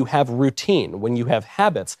 When you have routine, when you have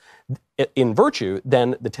habits in virtue,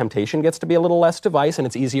 then the temptation gets to be a little less to vice, and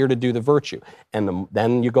it's easier to do the virtue. And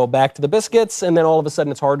then you go back to the biscuits, and then all of a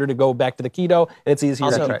sudden it's harder to go back to the keto, and it's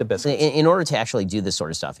easier to keep the biscuits. In order to actually do this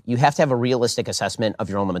sort of stuff, you have to have a realistic assessment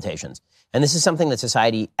of your own limitations. And this is something that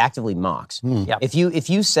society actively mocks. Yep. If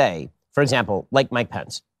you say, for example, like Mike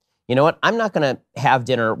Pence, you know what, I'm not going to have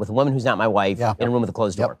dinner with a woman who's not my wife in a room with a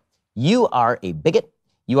closed door. You are a bigot.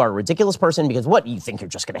 You are a ridiculous person because what, you think you're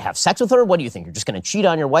just going to have sex with her? What do you think? You're just going to cheat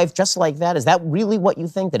on your wife just like that? Is that really what you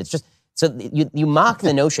think? That it's just, so you mock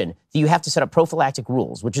the notion that you have to set up prophylactic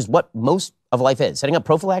rules, which is what most of life is, setting up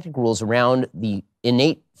prophylactic rules around the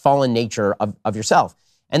innate fallen nature of yourself.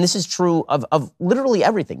 And this is true of literally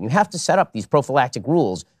everything. You have to set up these prophylactic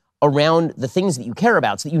rules around the things that you care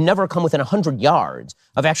about so that you never come within 100 yards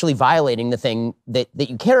of actually violating the thing that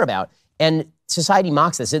you care about. And society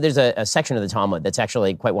mocks this. There's a section of the Talmud that's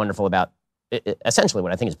actually quite wonderful about essentially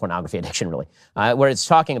what I think is pornography addiction, really, where it's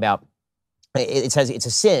talking about, it says it's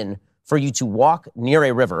a sin for you to walk near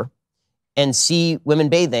a river and see women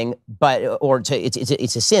bathing,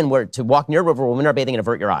 it's a sin where to walk near a river where women are bathing and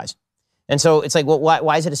avert your eyes. And so it's like, well,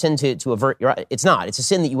 why is it a sin to avert your eyes? It's not. It's a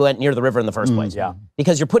sin that you went near the river in the first place. Yeah.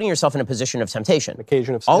 Because you're putting yourself in a position of temptation.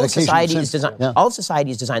 Occasion of sin. All of society is designed. All of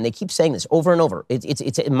society is designed. They keep saying this over and over.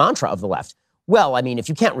 It's a mantra of the left. Well, I mean, if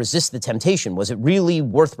you can't resist the temptation, was it really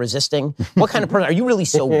worth resisting? What kind of person are you? Really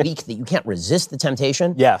so weak that you can't resist the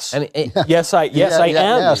temptation? Yes. I mean, yes, I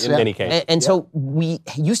am in many cases. And so we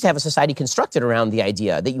used to have a society constructed around the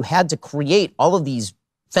idea that you had to create all of these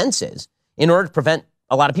fences in order to prevent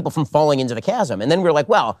a lot of people from falling into the chasm. And then we were like,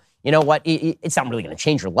 well, you know what? It's not really going to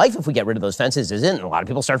change your life if we get rid of those fences, is it? And a lot of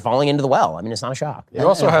people start falling into the well. I mean, it's not a shock. You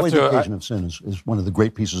also have to. Occasion of sin is one of the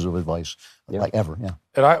great pieces of advice, like ever. Yeah.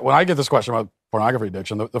 And when I get this question about pornography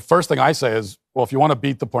addiction, the first thing I say is, well, if you want to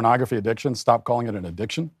beat the pornography addiction, stop calling it an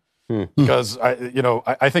addiction. Because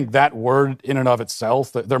I think that word in and of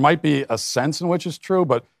itself, there might be a sense in which it's true,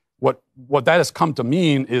 but what that has come to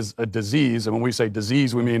mean is a disease. And when we say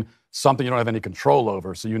disease, we mean something you don't have any control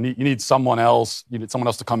over. So you need someone else. You need someone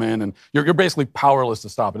else to come in, and you're basically powerless to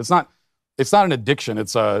stop it. It's not an addiction.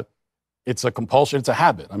 It's a compulsion. It's a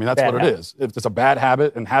habit. I mean, that's what it is. It's a bad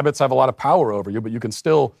habit, and habits have a lot of power over you. But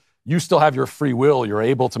you still have your free will. You're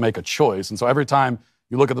able to make a choice. And so every time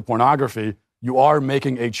you look at the pornography, you are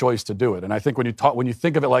making a choice to do it. And I think when you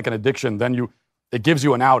think of it like an addiction, then it gives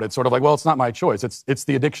you an out. It's sort of like, well, it's not my choice. It's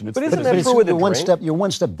the addiction. It's but isn't that true with the drink? You're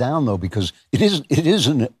one step down, though, because it is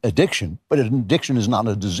an addiction, but an addiction is not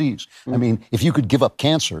a disease. I mean, if you could give up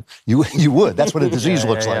cancer, you would. That's what a disease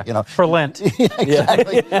looks like, you know. For Lent.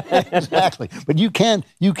 Exactly. Exactly. But you can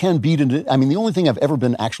beat it. I mean, the only thing I've ever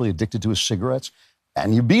been actually addicted to is cigarettes.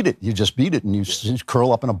 And you beat it. You just beat it, and you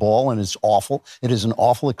curl up in a ball, and it's awful. It is an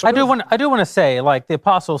awful experience. I do want to say, like, the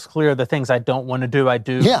Apostles' clear, the things I don't want to do, I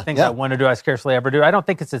do. The things I want to do, I scarcely ever do. I don't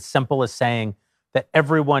think it's as simple as saying that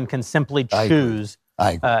everyone can simply choose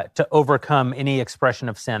to overcome any expression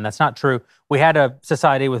of sin. That's not true. We had a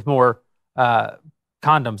society with more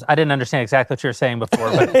condoms. I didn't understand exactly what you were saying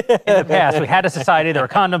before, but in the past, we had a society, there were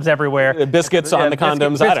condoms everywhere. Biscuits on the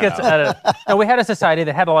condoms, I don't know. No, we had a society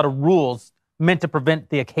that had a lot of rules meant to prevent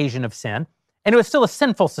the occasion of sin, and it was still a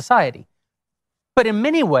sinful society. But in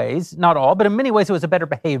many ways, not all, but in many ways, it was a better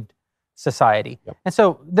behaved society. Yep. And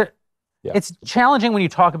so it's challenging when you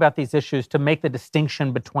talk about these issues to make the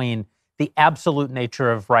distinction between the absolute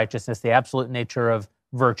nature of righteousness, the absolute nature of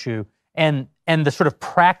virtue, and the sort of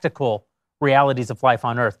practical realities of life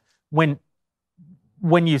on earth. When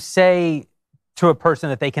you say to a person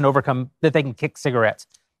that they can kick cigarettes,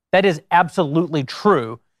 that is absolutely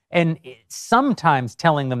true. And sometimes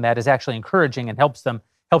telling them that is actually encouraging and helps them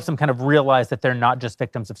kind of realize that they're not just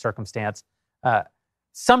victims of circumstance.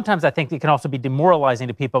 Sometimes I think it can also be demoralizing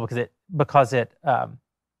to people because it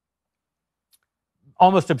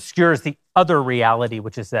almost obscures the other reality,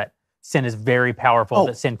 which is that sin is very powerful,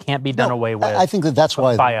 that sin can't be done away with. I think that's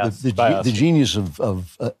why the genius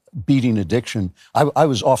of beating addiction. I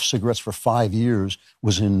was off cigarettes for 5 years,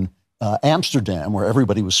 was in Amsterdam, where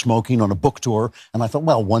everybody was smoking on a book tour, and I thought,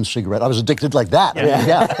 well, one cigarette. I was addicted like that.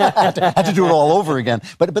 I had to do it all over again.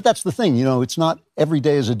 But that's the thing, you know, it's not every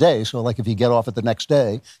day is a day. So, like, if you get off it the next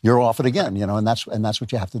day, you're off it again, you know, and that's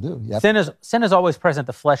what you have to do. Sin is always present.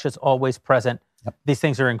 The flesh is always present. Yep. These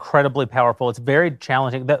things are incredibly powerful. It's very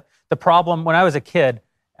challenging. The problem, when I was a kid,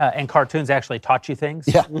 and cartoons actually taught you things.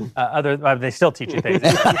 Yeah. They still teach you things.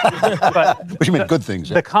 But you mean good things.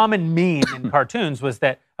 The common meme in cartoons was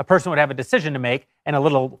that a person would have a decision to make, and a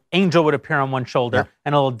little angel would appear on one shoulder,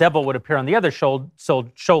 and a little devil would appear on the other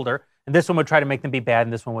shoulder, and this one would try to make them be bad,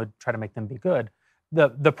 and this one would try to make them be good.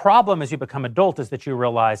 The problem as you become adult is that you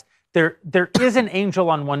realize there is an angel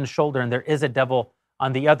on one shoulder, and there is a devil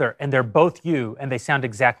on the other, and they're both you, and they sound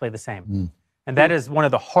exactly the same. Mm. And that is one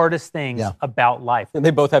of the hardest things about life. And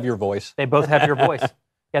they both have your voice. They both have your voice.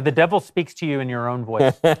 Yeah, the devil speaks to you in your own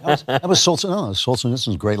voice. That was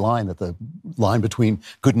Solzhenitsyn's great line, that the line between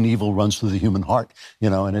good and evil runs through the human heart.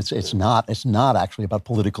 You know, and it's not actually about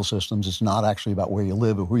political systems. It's not actually about where you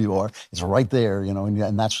live or who you are. It's right there, you know,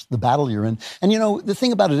 and that's the battle you're in. And, you know, the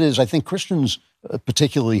thing about it is, I think Christians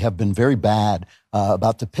particularly have been very bad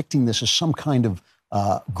about depicting this as some kind of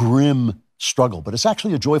grim struggle, but it's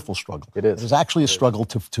actually a joyful struggle. It is. It's actually a struggle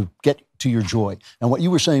to get to your joy. And what you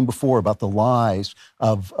were saying before about the lies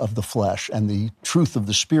of the flesh and the truth of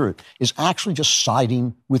the Spirit is actually just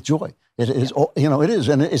siding with joy. It is, you know, it is.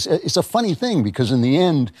 And it's a funny thing, because in the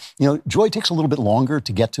end, you know, joy takes a little bit longer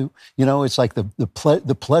to get to. You know, it's like the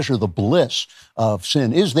pleasure, the bliss of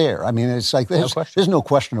sin is there. I mean, it's like there's no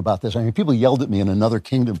question about this. I mean, people yelled at me in Another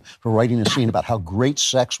Kingdom for writing a scene about how great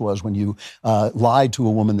sex was when you lied to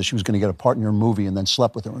a woman that she was going to get a part in your movie and then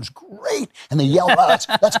slept with her. It was great. And they yelled, oh,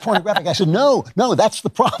 that's pornographic. I said, no, that's the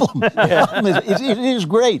problem. The problem is, it is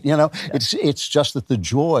great. You know, it's just that the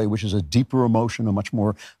joy, which is a deeper emotion, a much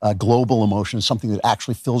more global emotion, something that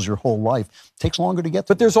actually fills your whole life, takes longer to get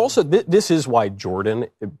to. But there's also, this is why Jordan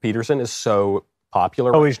Peterson is so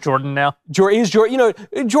popular. Oh, he's Jordan now? He's Jordan. You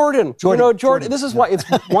know, Jordan. This is why. It's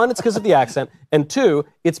one, it's because of the accent, and two,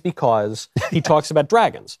 it's because he talks about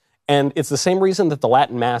dragons. And it's the same reason that the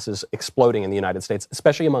Latin Mass is exploding in the United States,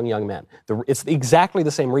 especially among young men. It's exactly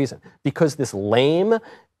the same reason. Because this lame,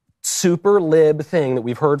 super lib thing that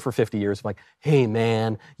we've heard for 50 years of, like, hey,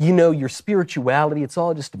 man, you know, your spirituality, it's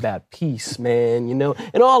all just about peace, man, you know,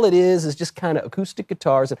 and all it is just kind of acoustic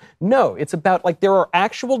guitars. No, it's about, like, there are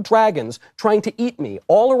actual dragons trying to eat me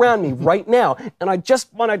all around me right now, and I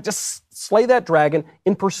just want to just slay that dragon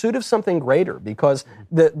in pursuit of something greater, because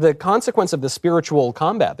the consequence of the spiritual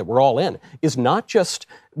combat that we're all in is not just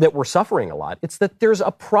that we're suffering a lot, it's that there's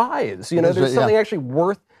a prize, you know, there's something actually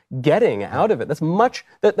worth getting out of it. That's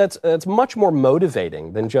much more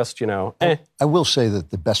motivating than just, I will say that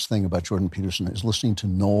the best thing about Jordan Peterson is listening to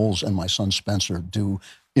Knowles and my son Spencer do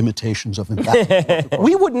imitations of him.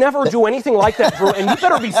 We would never do anything like that, Drew, and you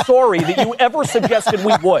better be sorry that you ever suggested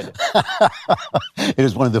we would. It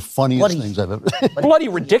is one of the funniest things I've ever seen. Bloody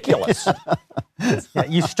ridiculous. Yeah,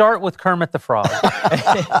 you start with Kermit the Frog.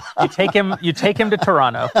 You take him to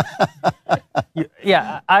Toronto.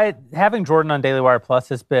 Having Jordan on Daily Wire Plus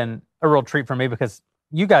has been a real treat for me because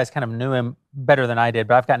you guys kind of knew him better than I did,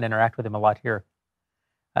 but I've gotten to interact with him a lot here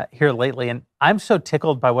lately, and I'm so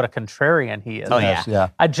tickled by what a contrarian he is. Oh, yeah.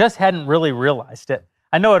 I just hadn't really realized it.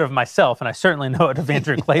 I know it of myself, and I certainly know it of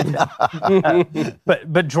Andrew Klavan.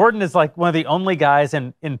 But Jordan is like one of the only guys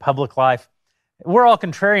in public life. We're all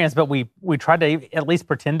contrarians, but we try to at least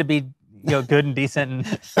pretend to be good and decent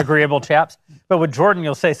and agreeable chaps. But with Jordan,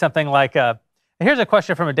 you'll say something like, here's a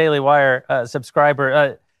question from a Daily Wire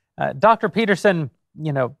subscriber. Dr. Peterson,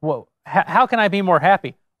 how can I be more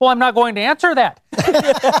happy? Well, I'm not going to answer that.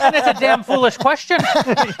 And it's a damn foolish question.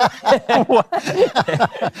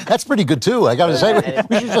 That's pretty good, too. I got to say,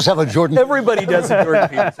 we should just have a Jordan. Everybody does a Jordan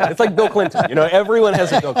Peterson. It's like Bill Clinton. Everyone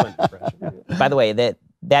has a Bill Clinton impression. By the way, that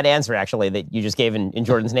answer, actually, that you just gave in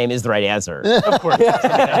Jordan's name is the right answer. Of course.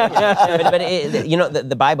 but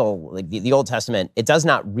the Bible, like the Old Testament, it does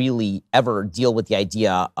not really ever deal with the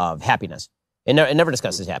idea of happiness. It never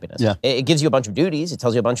discusses happiness. Yeah. It gives you a bunch of duties. It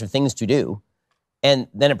tells you a bunch of things to do. And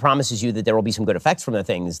then it promises you that there will be some good effects from the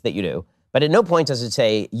things that you do. But at no point does it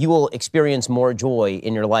say you will experience more joy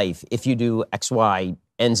in your life if you do X, Y,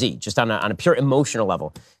 and Z, just on a pure emotional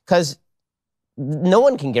level. Because no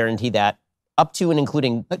one can guarantee that, up to and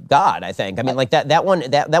including God, I think. I mean, like that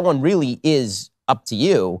one really is up to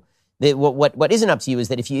you. What isn't up to you is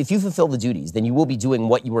that if you fulfill the duties, then you will be doing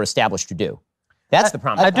what you were established to do. That's the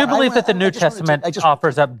promise. I do believe that the New Testament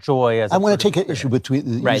offers up joy as I want to take an issue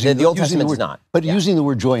between the Old Testament does not. But using the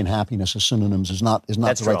word joy and happiness as synonyms is not the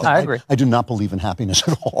right thing. I agree. I do not believe in happiness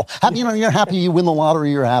at all. You're happy, you win the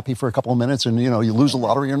lottery, you're happy for a couple of minutes, and you lose the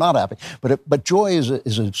lottery, you're not happy. But joy is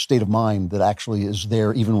a state of mind that actually is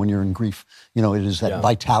there even when you're in grief. It is that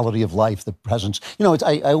vitality of life, the presence.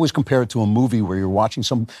 I always compare it to a movie where you're watching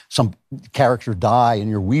some character die and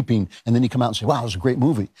you're weeping, and then you come out and say, "Wow, it was a great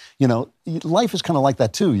movie." Life is kind of like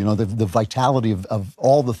that too. The vitality of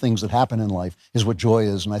all the things that happen in life is what joy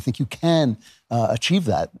is, and I think you can achieve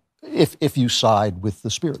that if you side with the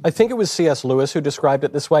Spirit. I think it was C.S. Lewis who described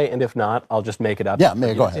it this way, and if not, I'll just make it up. Yeah,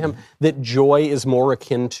 go ahead. That joy is more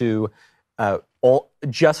akin to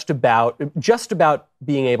just about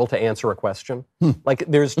being able to answer a question. Like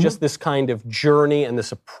there's just this kind of journey and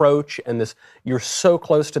this approach and this, you're so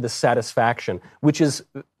close to the satisfaction, which is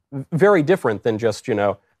very different than just,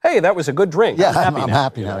 hey, that was a good drink. Yeah, I'm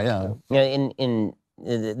happy now. Yeah.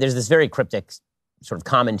 There's this very cryptic sort of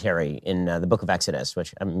commentary in the book of Exodus,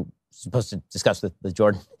 which I'm supposed to discuss with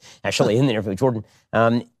Jordan, actually in the interview with Jordan.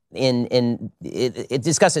 It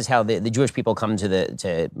discusses how the Jewish people come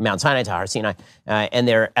to Mount Sinai, to Har Sinai, and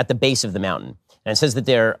they're at the base of the mountain. And it says that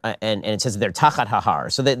they're tachat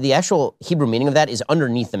hahar. So the actual Hebrew meaning of that is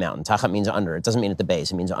underneath the mountain. Tachat means under. It doesn't mean at the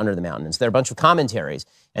base. It means under the mountain. And so there are a bunch of commentaries.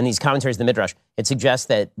 And these commentaries, the Midrash, it suggests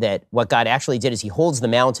that what God actually did is he holds the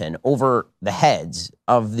mountain over the heads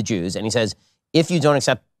of the Jews. And he says, if you don't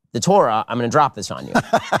accept the Torah, I'm going to drop this on you.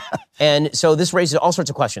 And so this raises all sorts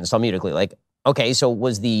of questions Talmudically. Like, okay, so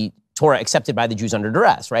was the Torah accepted by the Jews under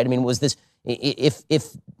duress, right? I mean, was this, and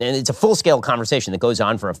it's a full-scale conversation that goes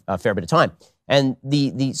on for a fair bit of time. And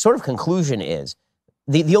the sort of conclusion is,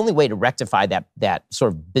 the only way to rectify that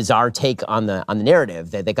sort of bizarre take on the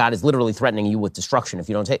narrative that God is literally threatening you with destruction if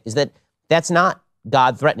you don't take, is that's not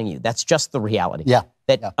God threatening you. That's just the reality. Yeah.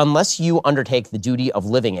 Unless you undertake the duty of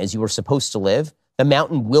living as you were supposed to live, the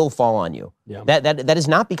mountain will fall on you. Yeah. That is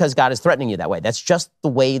not because God is threatening you that way. That's just the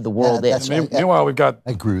way the world is. Meanwhile, we've got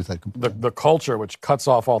I agree with that completely. The culture which cuts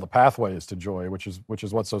off all the pathways to joy, which is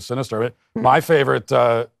what's so sinister. My favorite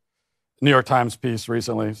New York Times piece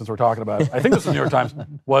recently, since we're talking about it, I think this is the New York Times,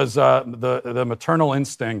 was the maternal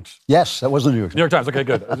instinct. Yes, that was the New York Times. New York Times, okay,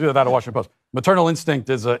 good. I was either that or Washington Post. Maternal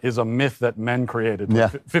instinct is a myth that men created. Yeah.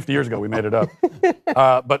 50 years ago, we made it up.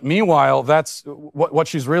 But meanwhile, that's what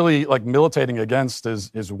she's really like militating against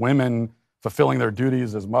is women fulfilling their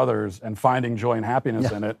duties as mothers and finding joy and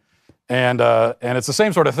happiness in it. And it's the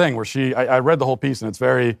same sort of thing where I read the whole piece and it's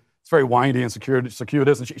very windy and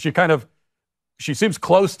circuitous, and she seems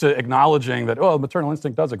close to acknowledging that, maternal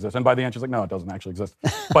instinct does exist. And by the end, she's like, no, it doesn't actually exist.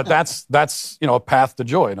 But that's a path to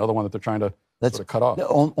joy, another one that they're trying to sort of cut off.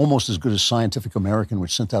 Almost as good as Scientific American,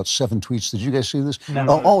 which sent out 7 tweets. Did you guys see this?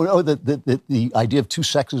 No. The idea of two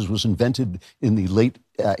sexes was invented in the late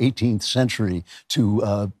 18th century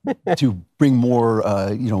to bring more,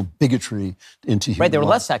 bigotry into human Right, they were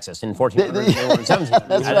life. less sexist in 1400 than they were in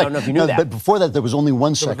 1700. I don't know if you knew that. But before that, there was only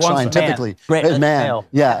one sex scientifically. Man. Man.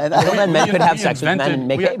 Yeah. And men could have sex with men and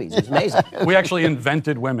make babies. It's amazing. We actually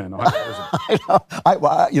invented women.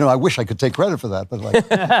 I wish I could take credit for that, but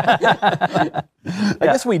I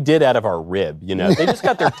guess we did out of our rib. They just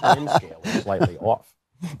got their time scale slightly off.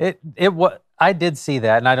 I did see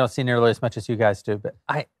that, and I don't see nearly as much as you guys do, but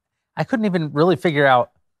I couldn't even really figure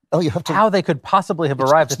out how they could possibly have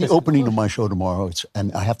arrived at this. It's the opening of my show tomorrow,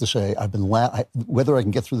 and I have to say, I've been whether I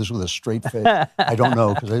can get through this with a straight face, I don't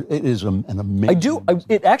know, because it is an amazing.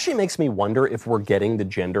 It actually makes me wonder if we're getting the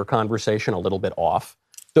gender conversation a little bit off.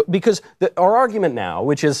 Because our argument now,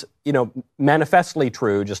 which is, manifestly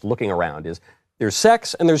true, just looking around, is there's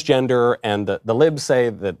sex and there's gender, and the libs say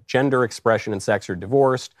that gender expression and sex are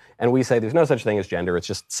divorced, and we say there's no such thing as gender, it's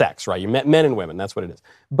just sex, right? Men and women, that's what it is.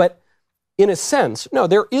 But in a sense, no,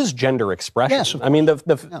 there is gender expression. Yes, I mean,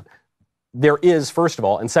 there is, first of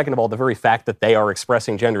all, and second of all, the very fact that they are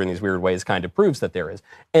expressing gender in these weird ways kind of proves that there is.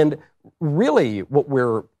 And really, what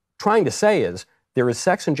we're trying to say is, there is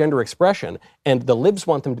sex and gender expression, and the libs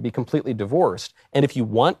want them to be completely divorced. And if you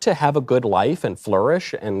want to have a good life and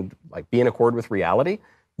flourish and be in accord with reality,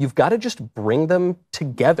 you've got to just bring them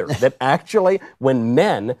together. That actually, when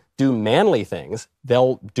men do manly things,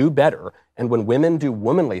 they'll do better, and when women do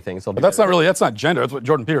womanly things, they'll do better. That's not gender. That's what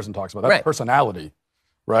Jordan Peterson talks about. That's personality,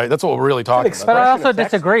 right? That's what we're really talking about. But I also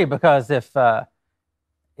disagree, because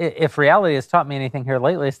if reality has taught me anything here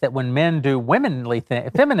lately, it's that when men do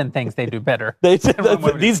feminine things, they do better.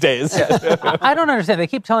 These days. I don't understand. They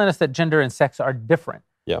keep telling us that gender and sex are different.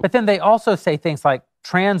 Yeah. But then they also say things like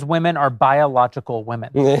trans women are biological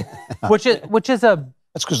women, which is a...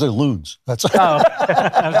 That's because they're loons. That's I'm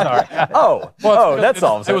sorry. That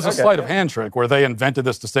solves it. It was a sleight of hand trick where they invented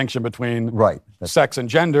this distinction between sex and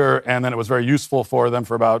gender, and then it was very useful for them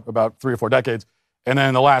for about 3 or 4 decades. And then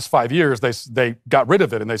in the last 5 years, they got rid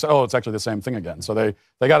of it, and they said, it's actually the same thing again. So they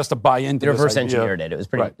got us to buy into this reverse idea. engineered it. It was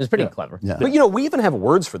pretty clever. Yeah. But we even have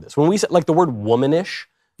words for this. When we say the word womanish,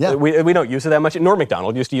 we don't use it that much. Norm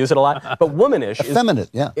Macdonald used to use it a lot. But womanish is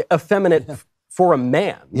effeminate for a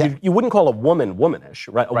man. Yeah. You wouldn't call a woman womanish,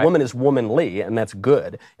 right? A woman is womanly, and that's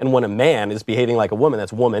good. And when a man is behaving like a woman,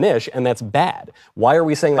 that's womanish, and that's bad. Why are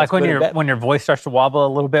we saying that's good and bad? When your voice starts to wobble a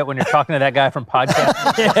little bit when you're talking to that guy from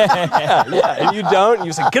podcast. yeah. And you don't.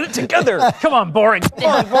 You say, get it together. Come on, boring.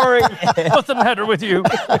 What's the matter with you?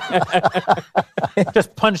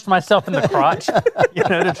 Just punched myself in the crotch,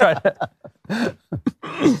 to try to...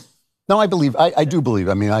 No, I do believe.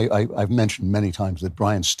 I mean, I've mentioned many times that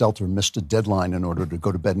Brian Stelter missed a deadline in order to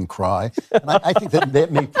go to bed and cry. And I think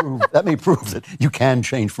that may prove that you can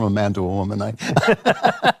change from a man to a woman.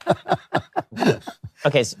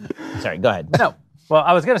 Okay, sorry, go ahead. No. Well,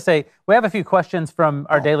 I was going to say, we have a few questions from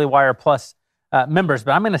our Daily Wire Plus members,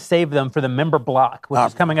 but I'm going to save them for the member block, which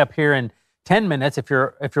is coming up here in 10 minutes. If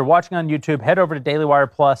you're watching on YouTube, head over to Daily Wire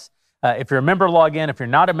Plus. If you're a member, log in. If you're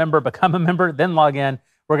not a member, become a member, then log in.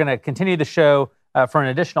 We're going to continue the show for an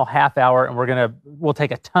additional half hour, and we'll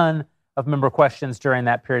take a ton of member questions during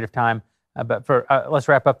that period of time. But let's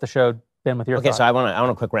wrap up the show, Ben, with your thoughts. So I want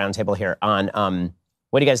a quick roundtable here on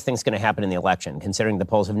what do you guys think is going to happen in the election, considering the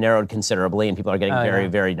polls have narrowed considerably and people are getting very,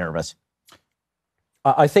 very nervous?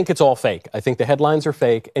 I think it's all fake. I think the headlines are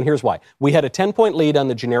fake, and here's why. We had a 10-point lead on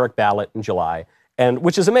the generic ballot in July, and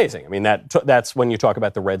which is amazing. I mean, that's when you talk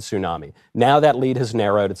about the red tsunami. Now that lead has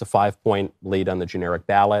narrowed. It's a 5-point lead on the generic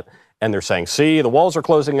ballot. And they're saying, see, the walls are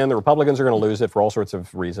closing in. The Republicans are going to lose it for all sorts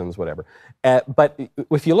of reasons, whatever. But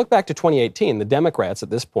if you look back to 2018, the Democrats at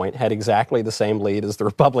this point had exactly the same lead as the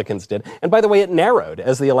Republicans did. And by the way, it narrowed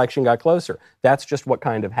as the election got closer. That's just what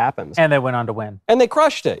kind of happens. And they went on to win. And they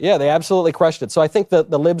crushed it. Yeah, they absolutely crushed it. So I think the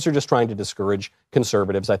libs are just trying to discourage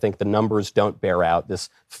conservatives. I think the numbers don't bear out this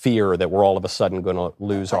fear that we're all of a sudden going to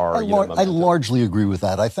lose our momentum. I largely agree with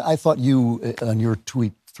that. I thought you, on your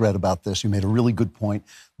tweet thread about this, you made a really good point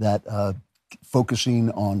that focusing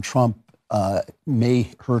on Trump may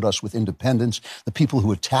hurt us with independents. The people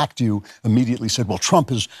who attacked you immediately said, well,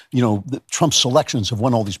 Trump's selections have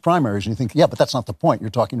won all these primaries. And you think, yeah, but that's not the point. You're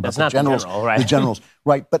talking about the generals. The generals,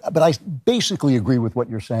 right. But I basically agree with what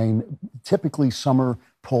you're saying. Typically, summer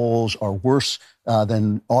polls are worse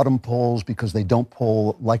than autumn polls because they don't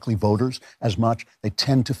poll likely voters as much. They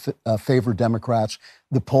tend to favor Democrats.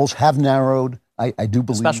 The polls have narrowed. I do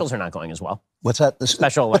believe specials are not going as well. What's that? The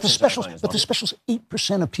specials, but the specials,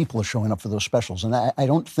 8% of people are showing up for those specials, and I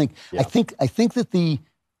don't think. Yeah. I think that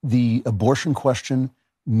the abortion question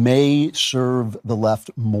may serve the left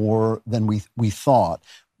more than we thought.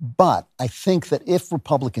 But I think that if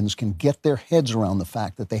Republicans can get their heads around the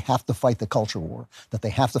fact that they have to fight the culture war,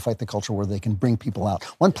 they can bring people out.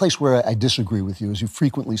 One place where I disagree with you is you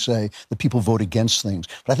frequently say that people vote against things,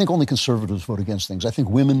 but I think only conservatives vote against things. I think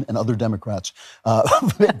women and other Democrats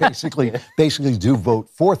basically do vote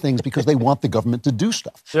for things because they want the government to do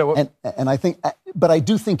stuff. Yeah, well, and I think, but I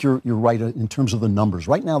do think you're right in terms of the numbers.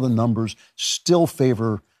 Right now, the numbers still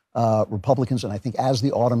favor Republicans, and I think as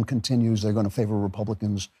the autumn continues, they're going to favor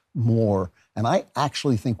Republicans more. And I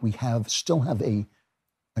actually think we still have an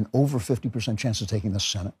over 50% chance of taking the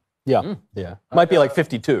Senate. Yeah, yeah. Might be like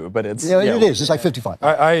 52, but it's... Yeah, it is. It's like 55.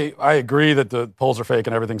 I agree that the polls are fake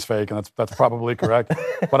and everything's fake, and that's probably correct.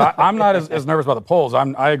 But I'm not as nervous about the polls.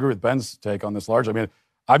 I agree with Ben's take on this largely. I mean,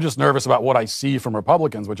 I'm just nervous about what I see from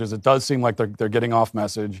Republicans, which is it does seem like they're getting off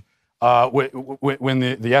message. When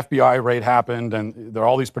the FBI raid happened, and there are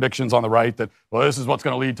all these predictions on the right that, well, this is what's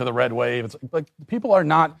going to lead to the red wave. It's like people are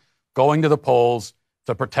not going to the polls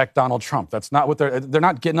to protect Donald Trump. That's not what they're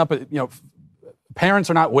not getting up at, parents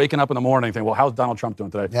are not waking up in the morning thinking, well, how's Donald Trump doing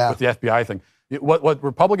today with the FBI thing? What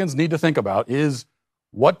Republicans need to think about is,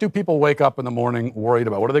 what do people wake up in the morning worried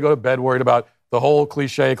about? What do they go to bed worried about? The whole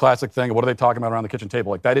cliche classic thing, what are they talking about around the kitchen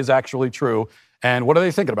table? Like, that is actually true. And what are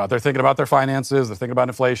they thinking about? They're thinking about their finances. They're thinking about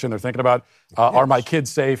inflation. They're thinking about, are my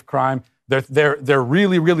kids safe, crime? They're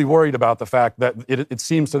really, really worried about the fact that it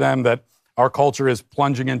seems to them that our culture is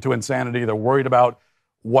plunging into insanity. They're worried about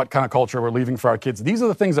what kind of culture we're leaving for our kids. These are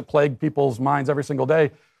the things that plague people's minds every single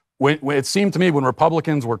day. When it seemed to me when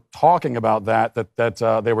Republicans were talking about that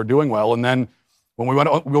they were doing well. And then when we went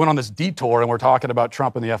on this detour and we're talking about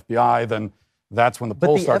Trump and the FBI, then that's when the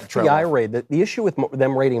polls start to trail off. But the FBI raid, the issue with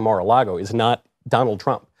them raiding Mar-a-Lago is not Donald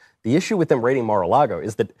Trump. The issue with them raiding Mar-a-Lago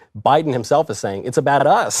is that Biden himself is saying it's about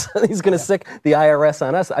us. He's going to sick the IRS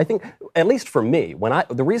on us. I think, at least for me,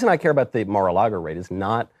 the reason I care about the Mar-a-Lago raid is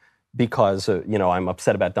not because I'm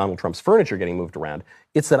upset about Donald Trump's furniture getting moved around.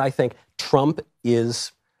 It's that I think Trump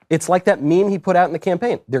is. It's like that meme he put out in the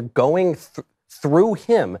campaign. They're going through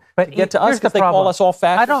him to get to us because they call us all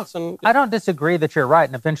fascists. I don't disagree that you're right.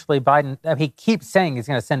 And eventually Biden, he keeps saying he's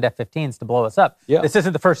going to send F-15s to blow us up. Yeah. This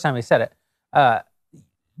isn't the first time he said it.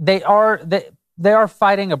 They are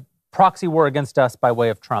fighting a proxy war against us by way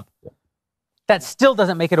of Trump. Yeah. That still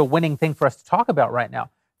doesn't make it a winning thing for us to talk about right now.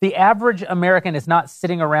 The average American is not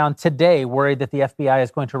sitting around today worried that the FBI is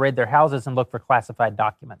going to raid their houses and look for classified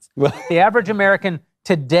documents. The average American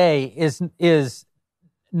today is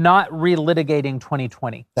not relitigating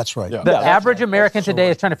 2020. That's right. Yeah. The average American today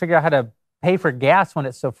is trying to figure out how to pay for gas when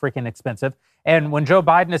it's so freaking expensive. And when Joe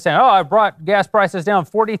Biden is saying, "Oh, I brought gas prices down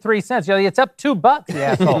 43 cents," it's up $2, you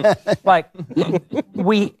asshole. Like,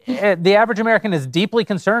 the average American is deeply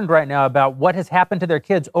concerned right now about what has happened to their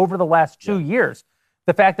kids over the last 2 years.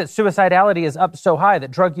 The fact that suicidality is up so high, that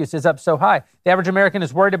drug use is up so high. The average American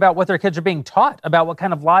is worried about what their kids are being taught, about what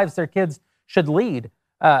kind of lives their kids should lead.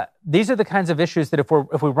 These are the kinds of issues that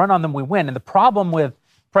if we run on them, we win. And the problem with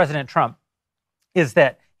President Trump is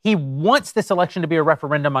that he wants this election to be a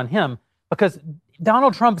referendum on him because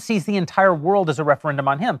Donald Trump sees the entire world as a referendum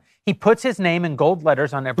on him. He puts his name in gold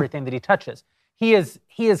letters on everything that he touches. He is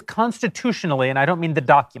constitutionally, and I don't mean the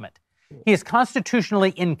document, he is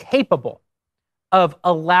constitutionally incapable of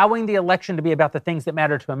allowing the election to be about the things that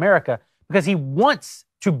matter to America because he wants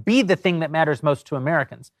to be the thing that matters most to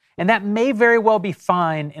Americans. And that may very well be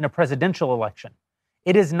fine in a presidential election.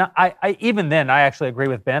 It is not, even then, I actually agree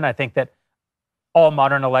with Ben. I think that all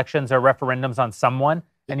modern elections are referendums on someone,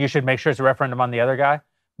 and you should make sure it's a referendum on the other guy.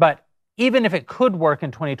 But even if it could work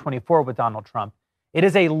in 2024 with Donald Trump, it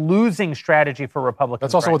is a losing strategy for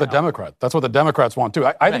Republicans. That's also what the Democrats want too.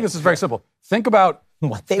 I think this is very simple. Think about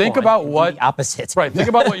the opposites. Right. Think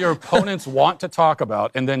about what your opponents want to talk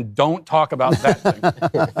about, and then don't talk about that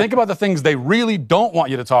thing. Think about the things they really don't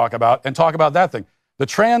want you to talk about, and talk about that thing. The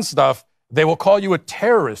trans stuff, they will call you a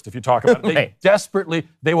terrorist if you talk about it.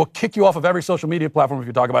 They will kick you off of every social media platform if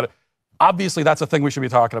you talk about it. Obviously, that's a thing we should be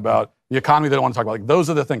talking about. The economy, they don't want to talk about. Like, those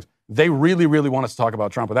are the things. They really, really want us to talk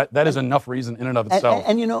about Trump. But that is enough reason in and of itself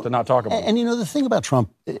to not talk about it. And the thing about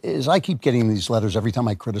Trump is I keep getting these letters every time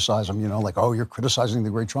I criticize him, like, oh, you're criticizing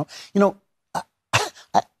the great Trump.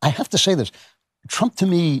 I have to say this. Trump, to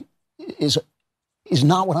me, is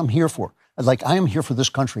not what I'm here for. Like, I am here for this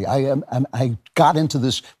country. I got into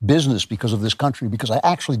this business because of this country, because I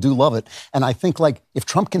actually do love it. And I think, like, if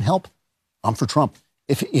Trump can help, I'm for Trump.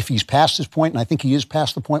 If he's past his point, and I think he is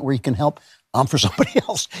past the point where he can help, I'm for somebody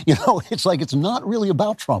else. It's like it's not really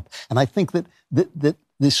about Trump. And I think that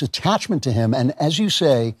this attachment to him, and as you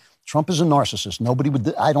say, Trump is a narcissist.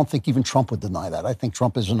 I don't think even Trump would deny that. I think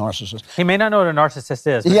Trump is a narcissist. He may not know what a narcissist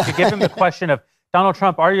is, but if you give him the question of, Donald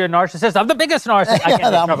Trump, are you a narcissist? I'm the biggest narcissist. I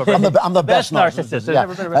can't I'm the best narcissist.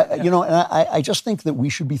 Yeah. You know, and I just think that we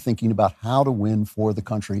should be thinking about how to win for the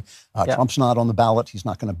country. Trump's not on the ballot. He's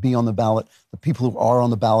not going to be on the ballot. The people who are on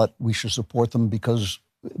the ballot, we should support them because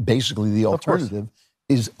basically the alternative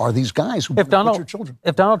are these guys who butcher your children.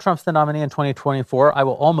 If Donald Trump's the nominee in 2024, I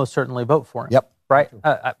will almost certainly vote for him. Yep. Right?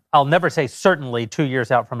 I'll never say certainly 2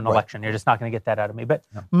 years out from an election. You're just not going to get that out of me. But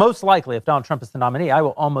most likely, if Donald Trump is the nominee, I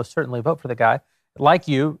will almost certainly vote for the guy. Like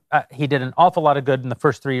you, he did an awful lot of good in the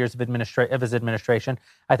first 3 years of his administration.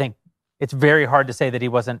 I think it's very hard to say that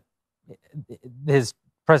his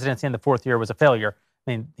presidency in the fourth year was a failure.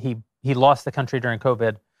 I mean, he lost the country during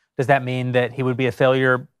COVID. Does that mean that he would be a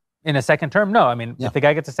failure in a second term? No. I mean, if the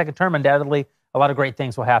guy gets a second term, undoubtedly a lot of great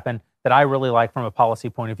things will happen that I really like from a policy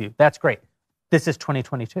point of view. That's great. This is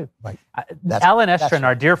 2022. Right. Alan Estrin,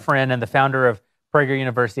 our dear friend and the founder of Prager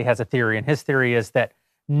University, has a theory, and his theory is that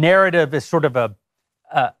narrative is sort of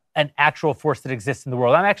an actual force that exists in the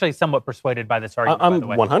world. I'm actually somewhat persuaded by this argument.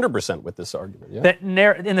 I'm 100% with this argument. Yeah. That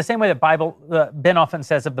in the same way that Ben often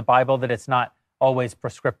says of the Bible that it's not always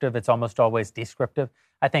prescriptive, it's almost always descriptive.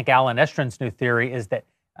 I think Alan Estrin's new theory is that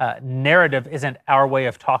narrative isn't our way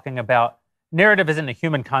of talking about. Narrative isn't a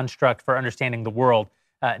human construct for understanding the world.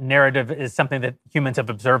 Narrative is something that humans have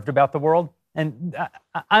observed about the world. And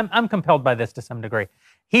I'm compelled by this to some degree.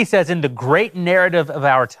 He says in the great narrative of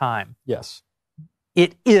our time,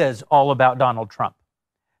 it is all about Donald Trump.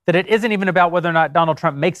 That it isn't even about whether or not Donald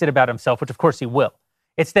Trump makes it about himself, which of course he will.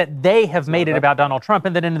 It's that they have made it about Donald Trump,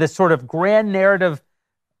 and that in this sort of grand narrative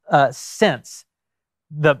sense,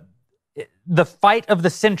 the fight of the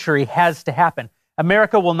century has to happen.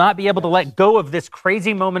 America will not be able to let go of this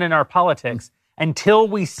crazy moment in our politics until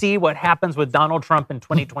we see what happens with Donald Trump in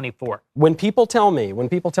 2024. When people tell me,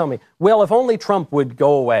 well, if only Trump would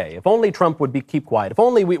go away, if only Trump would keep quiet, if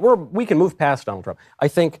only we can move past Donald Trump, I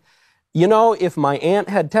think, you know, if my aunt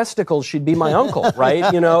had testicles, she'd be my uncle,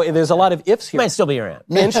 right? You know, there's a lot of ifs here. She might still be your aunt.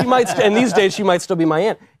 And she might, and these days she might still be my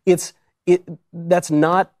aunt. That's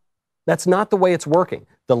not the way it's working.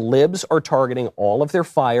 The libs are targeting all of their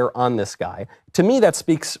fire on this guy. To me, that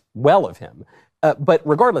speaks well of him. But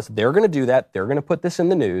regardless, they're going to do that. They're going to put this in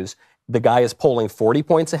the news. The guy is polling 40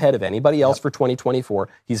 points ahead of anybody else for 2024.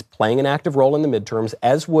 He's playing an active role in the midterms,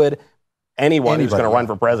 as would anyone who's going to run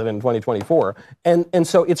for president in 2024. And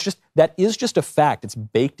so it's just, that is just a fact. It's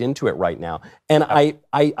baked into it right now. And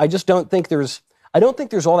I just don't think there's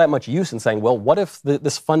all that much use in saying, well, what if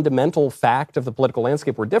this fundamental fact of the political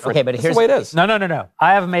landscape were different? Okay, but here's the way it is. No.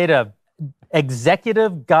 I have made a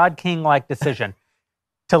executive God King-like decision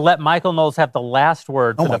to let Michael Knowles have the last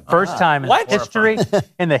word for the first time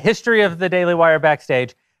in the history of the Daily Wire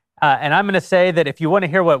Backstage. And I'm going to say that if you want to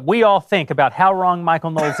hear what we all think about how wrong Michael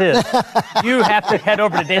Knowles is, you have to head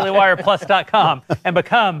over to dailywireplus.com and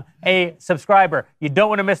become a subscriber. You don't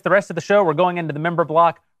want to miss the rest of the show. We're going into the member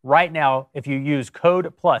block right now. If you use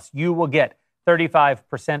code PLUS, you will get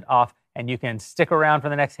 35% off, and you can stick around for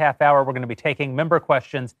the next half hour. We're going to be taking member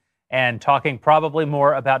questions and talking probably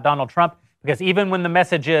more about Donald Trump. Because even when the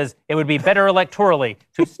message is, it would be better electorally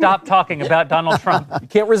to stop talking about Donald Trump. You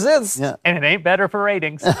can't resist. Yeah. And it ain't better for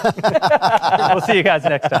ratings. We'll see you guys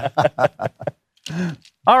next time.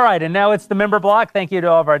 All right, and now it's the member block. Thank you to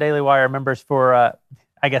all of our Daily Wire members for,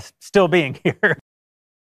 still being here.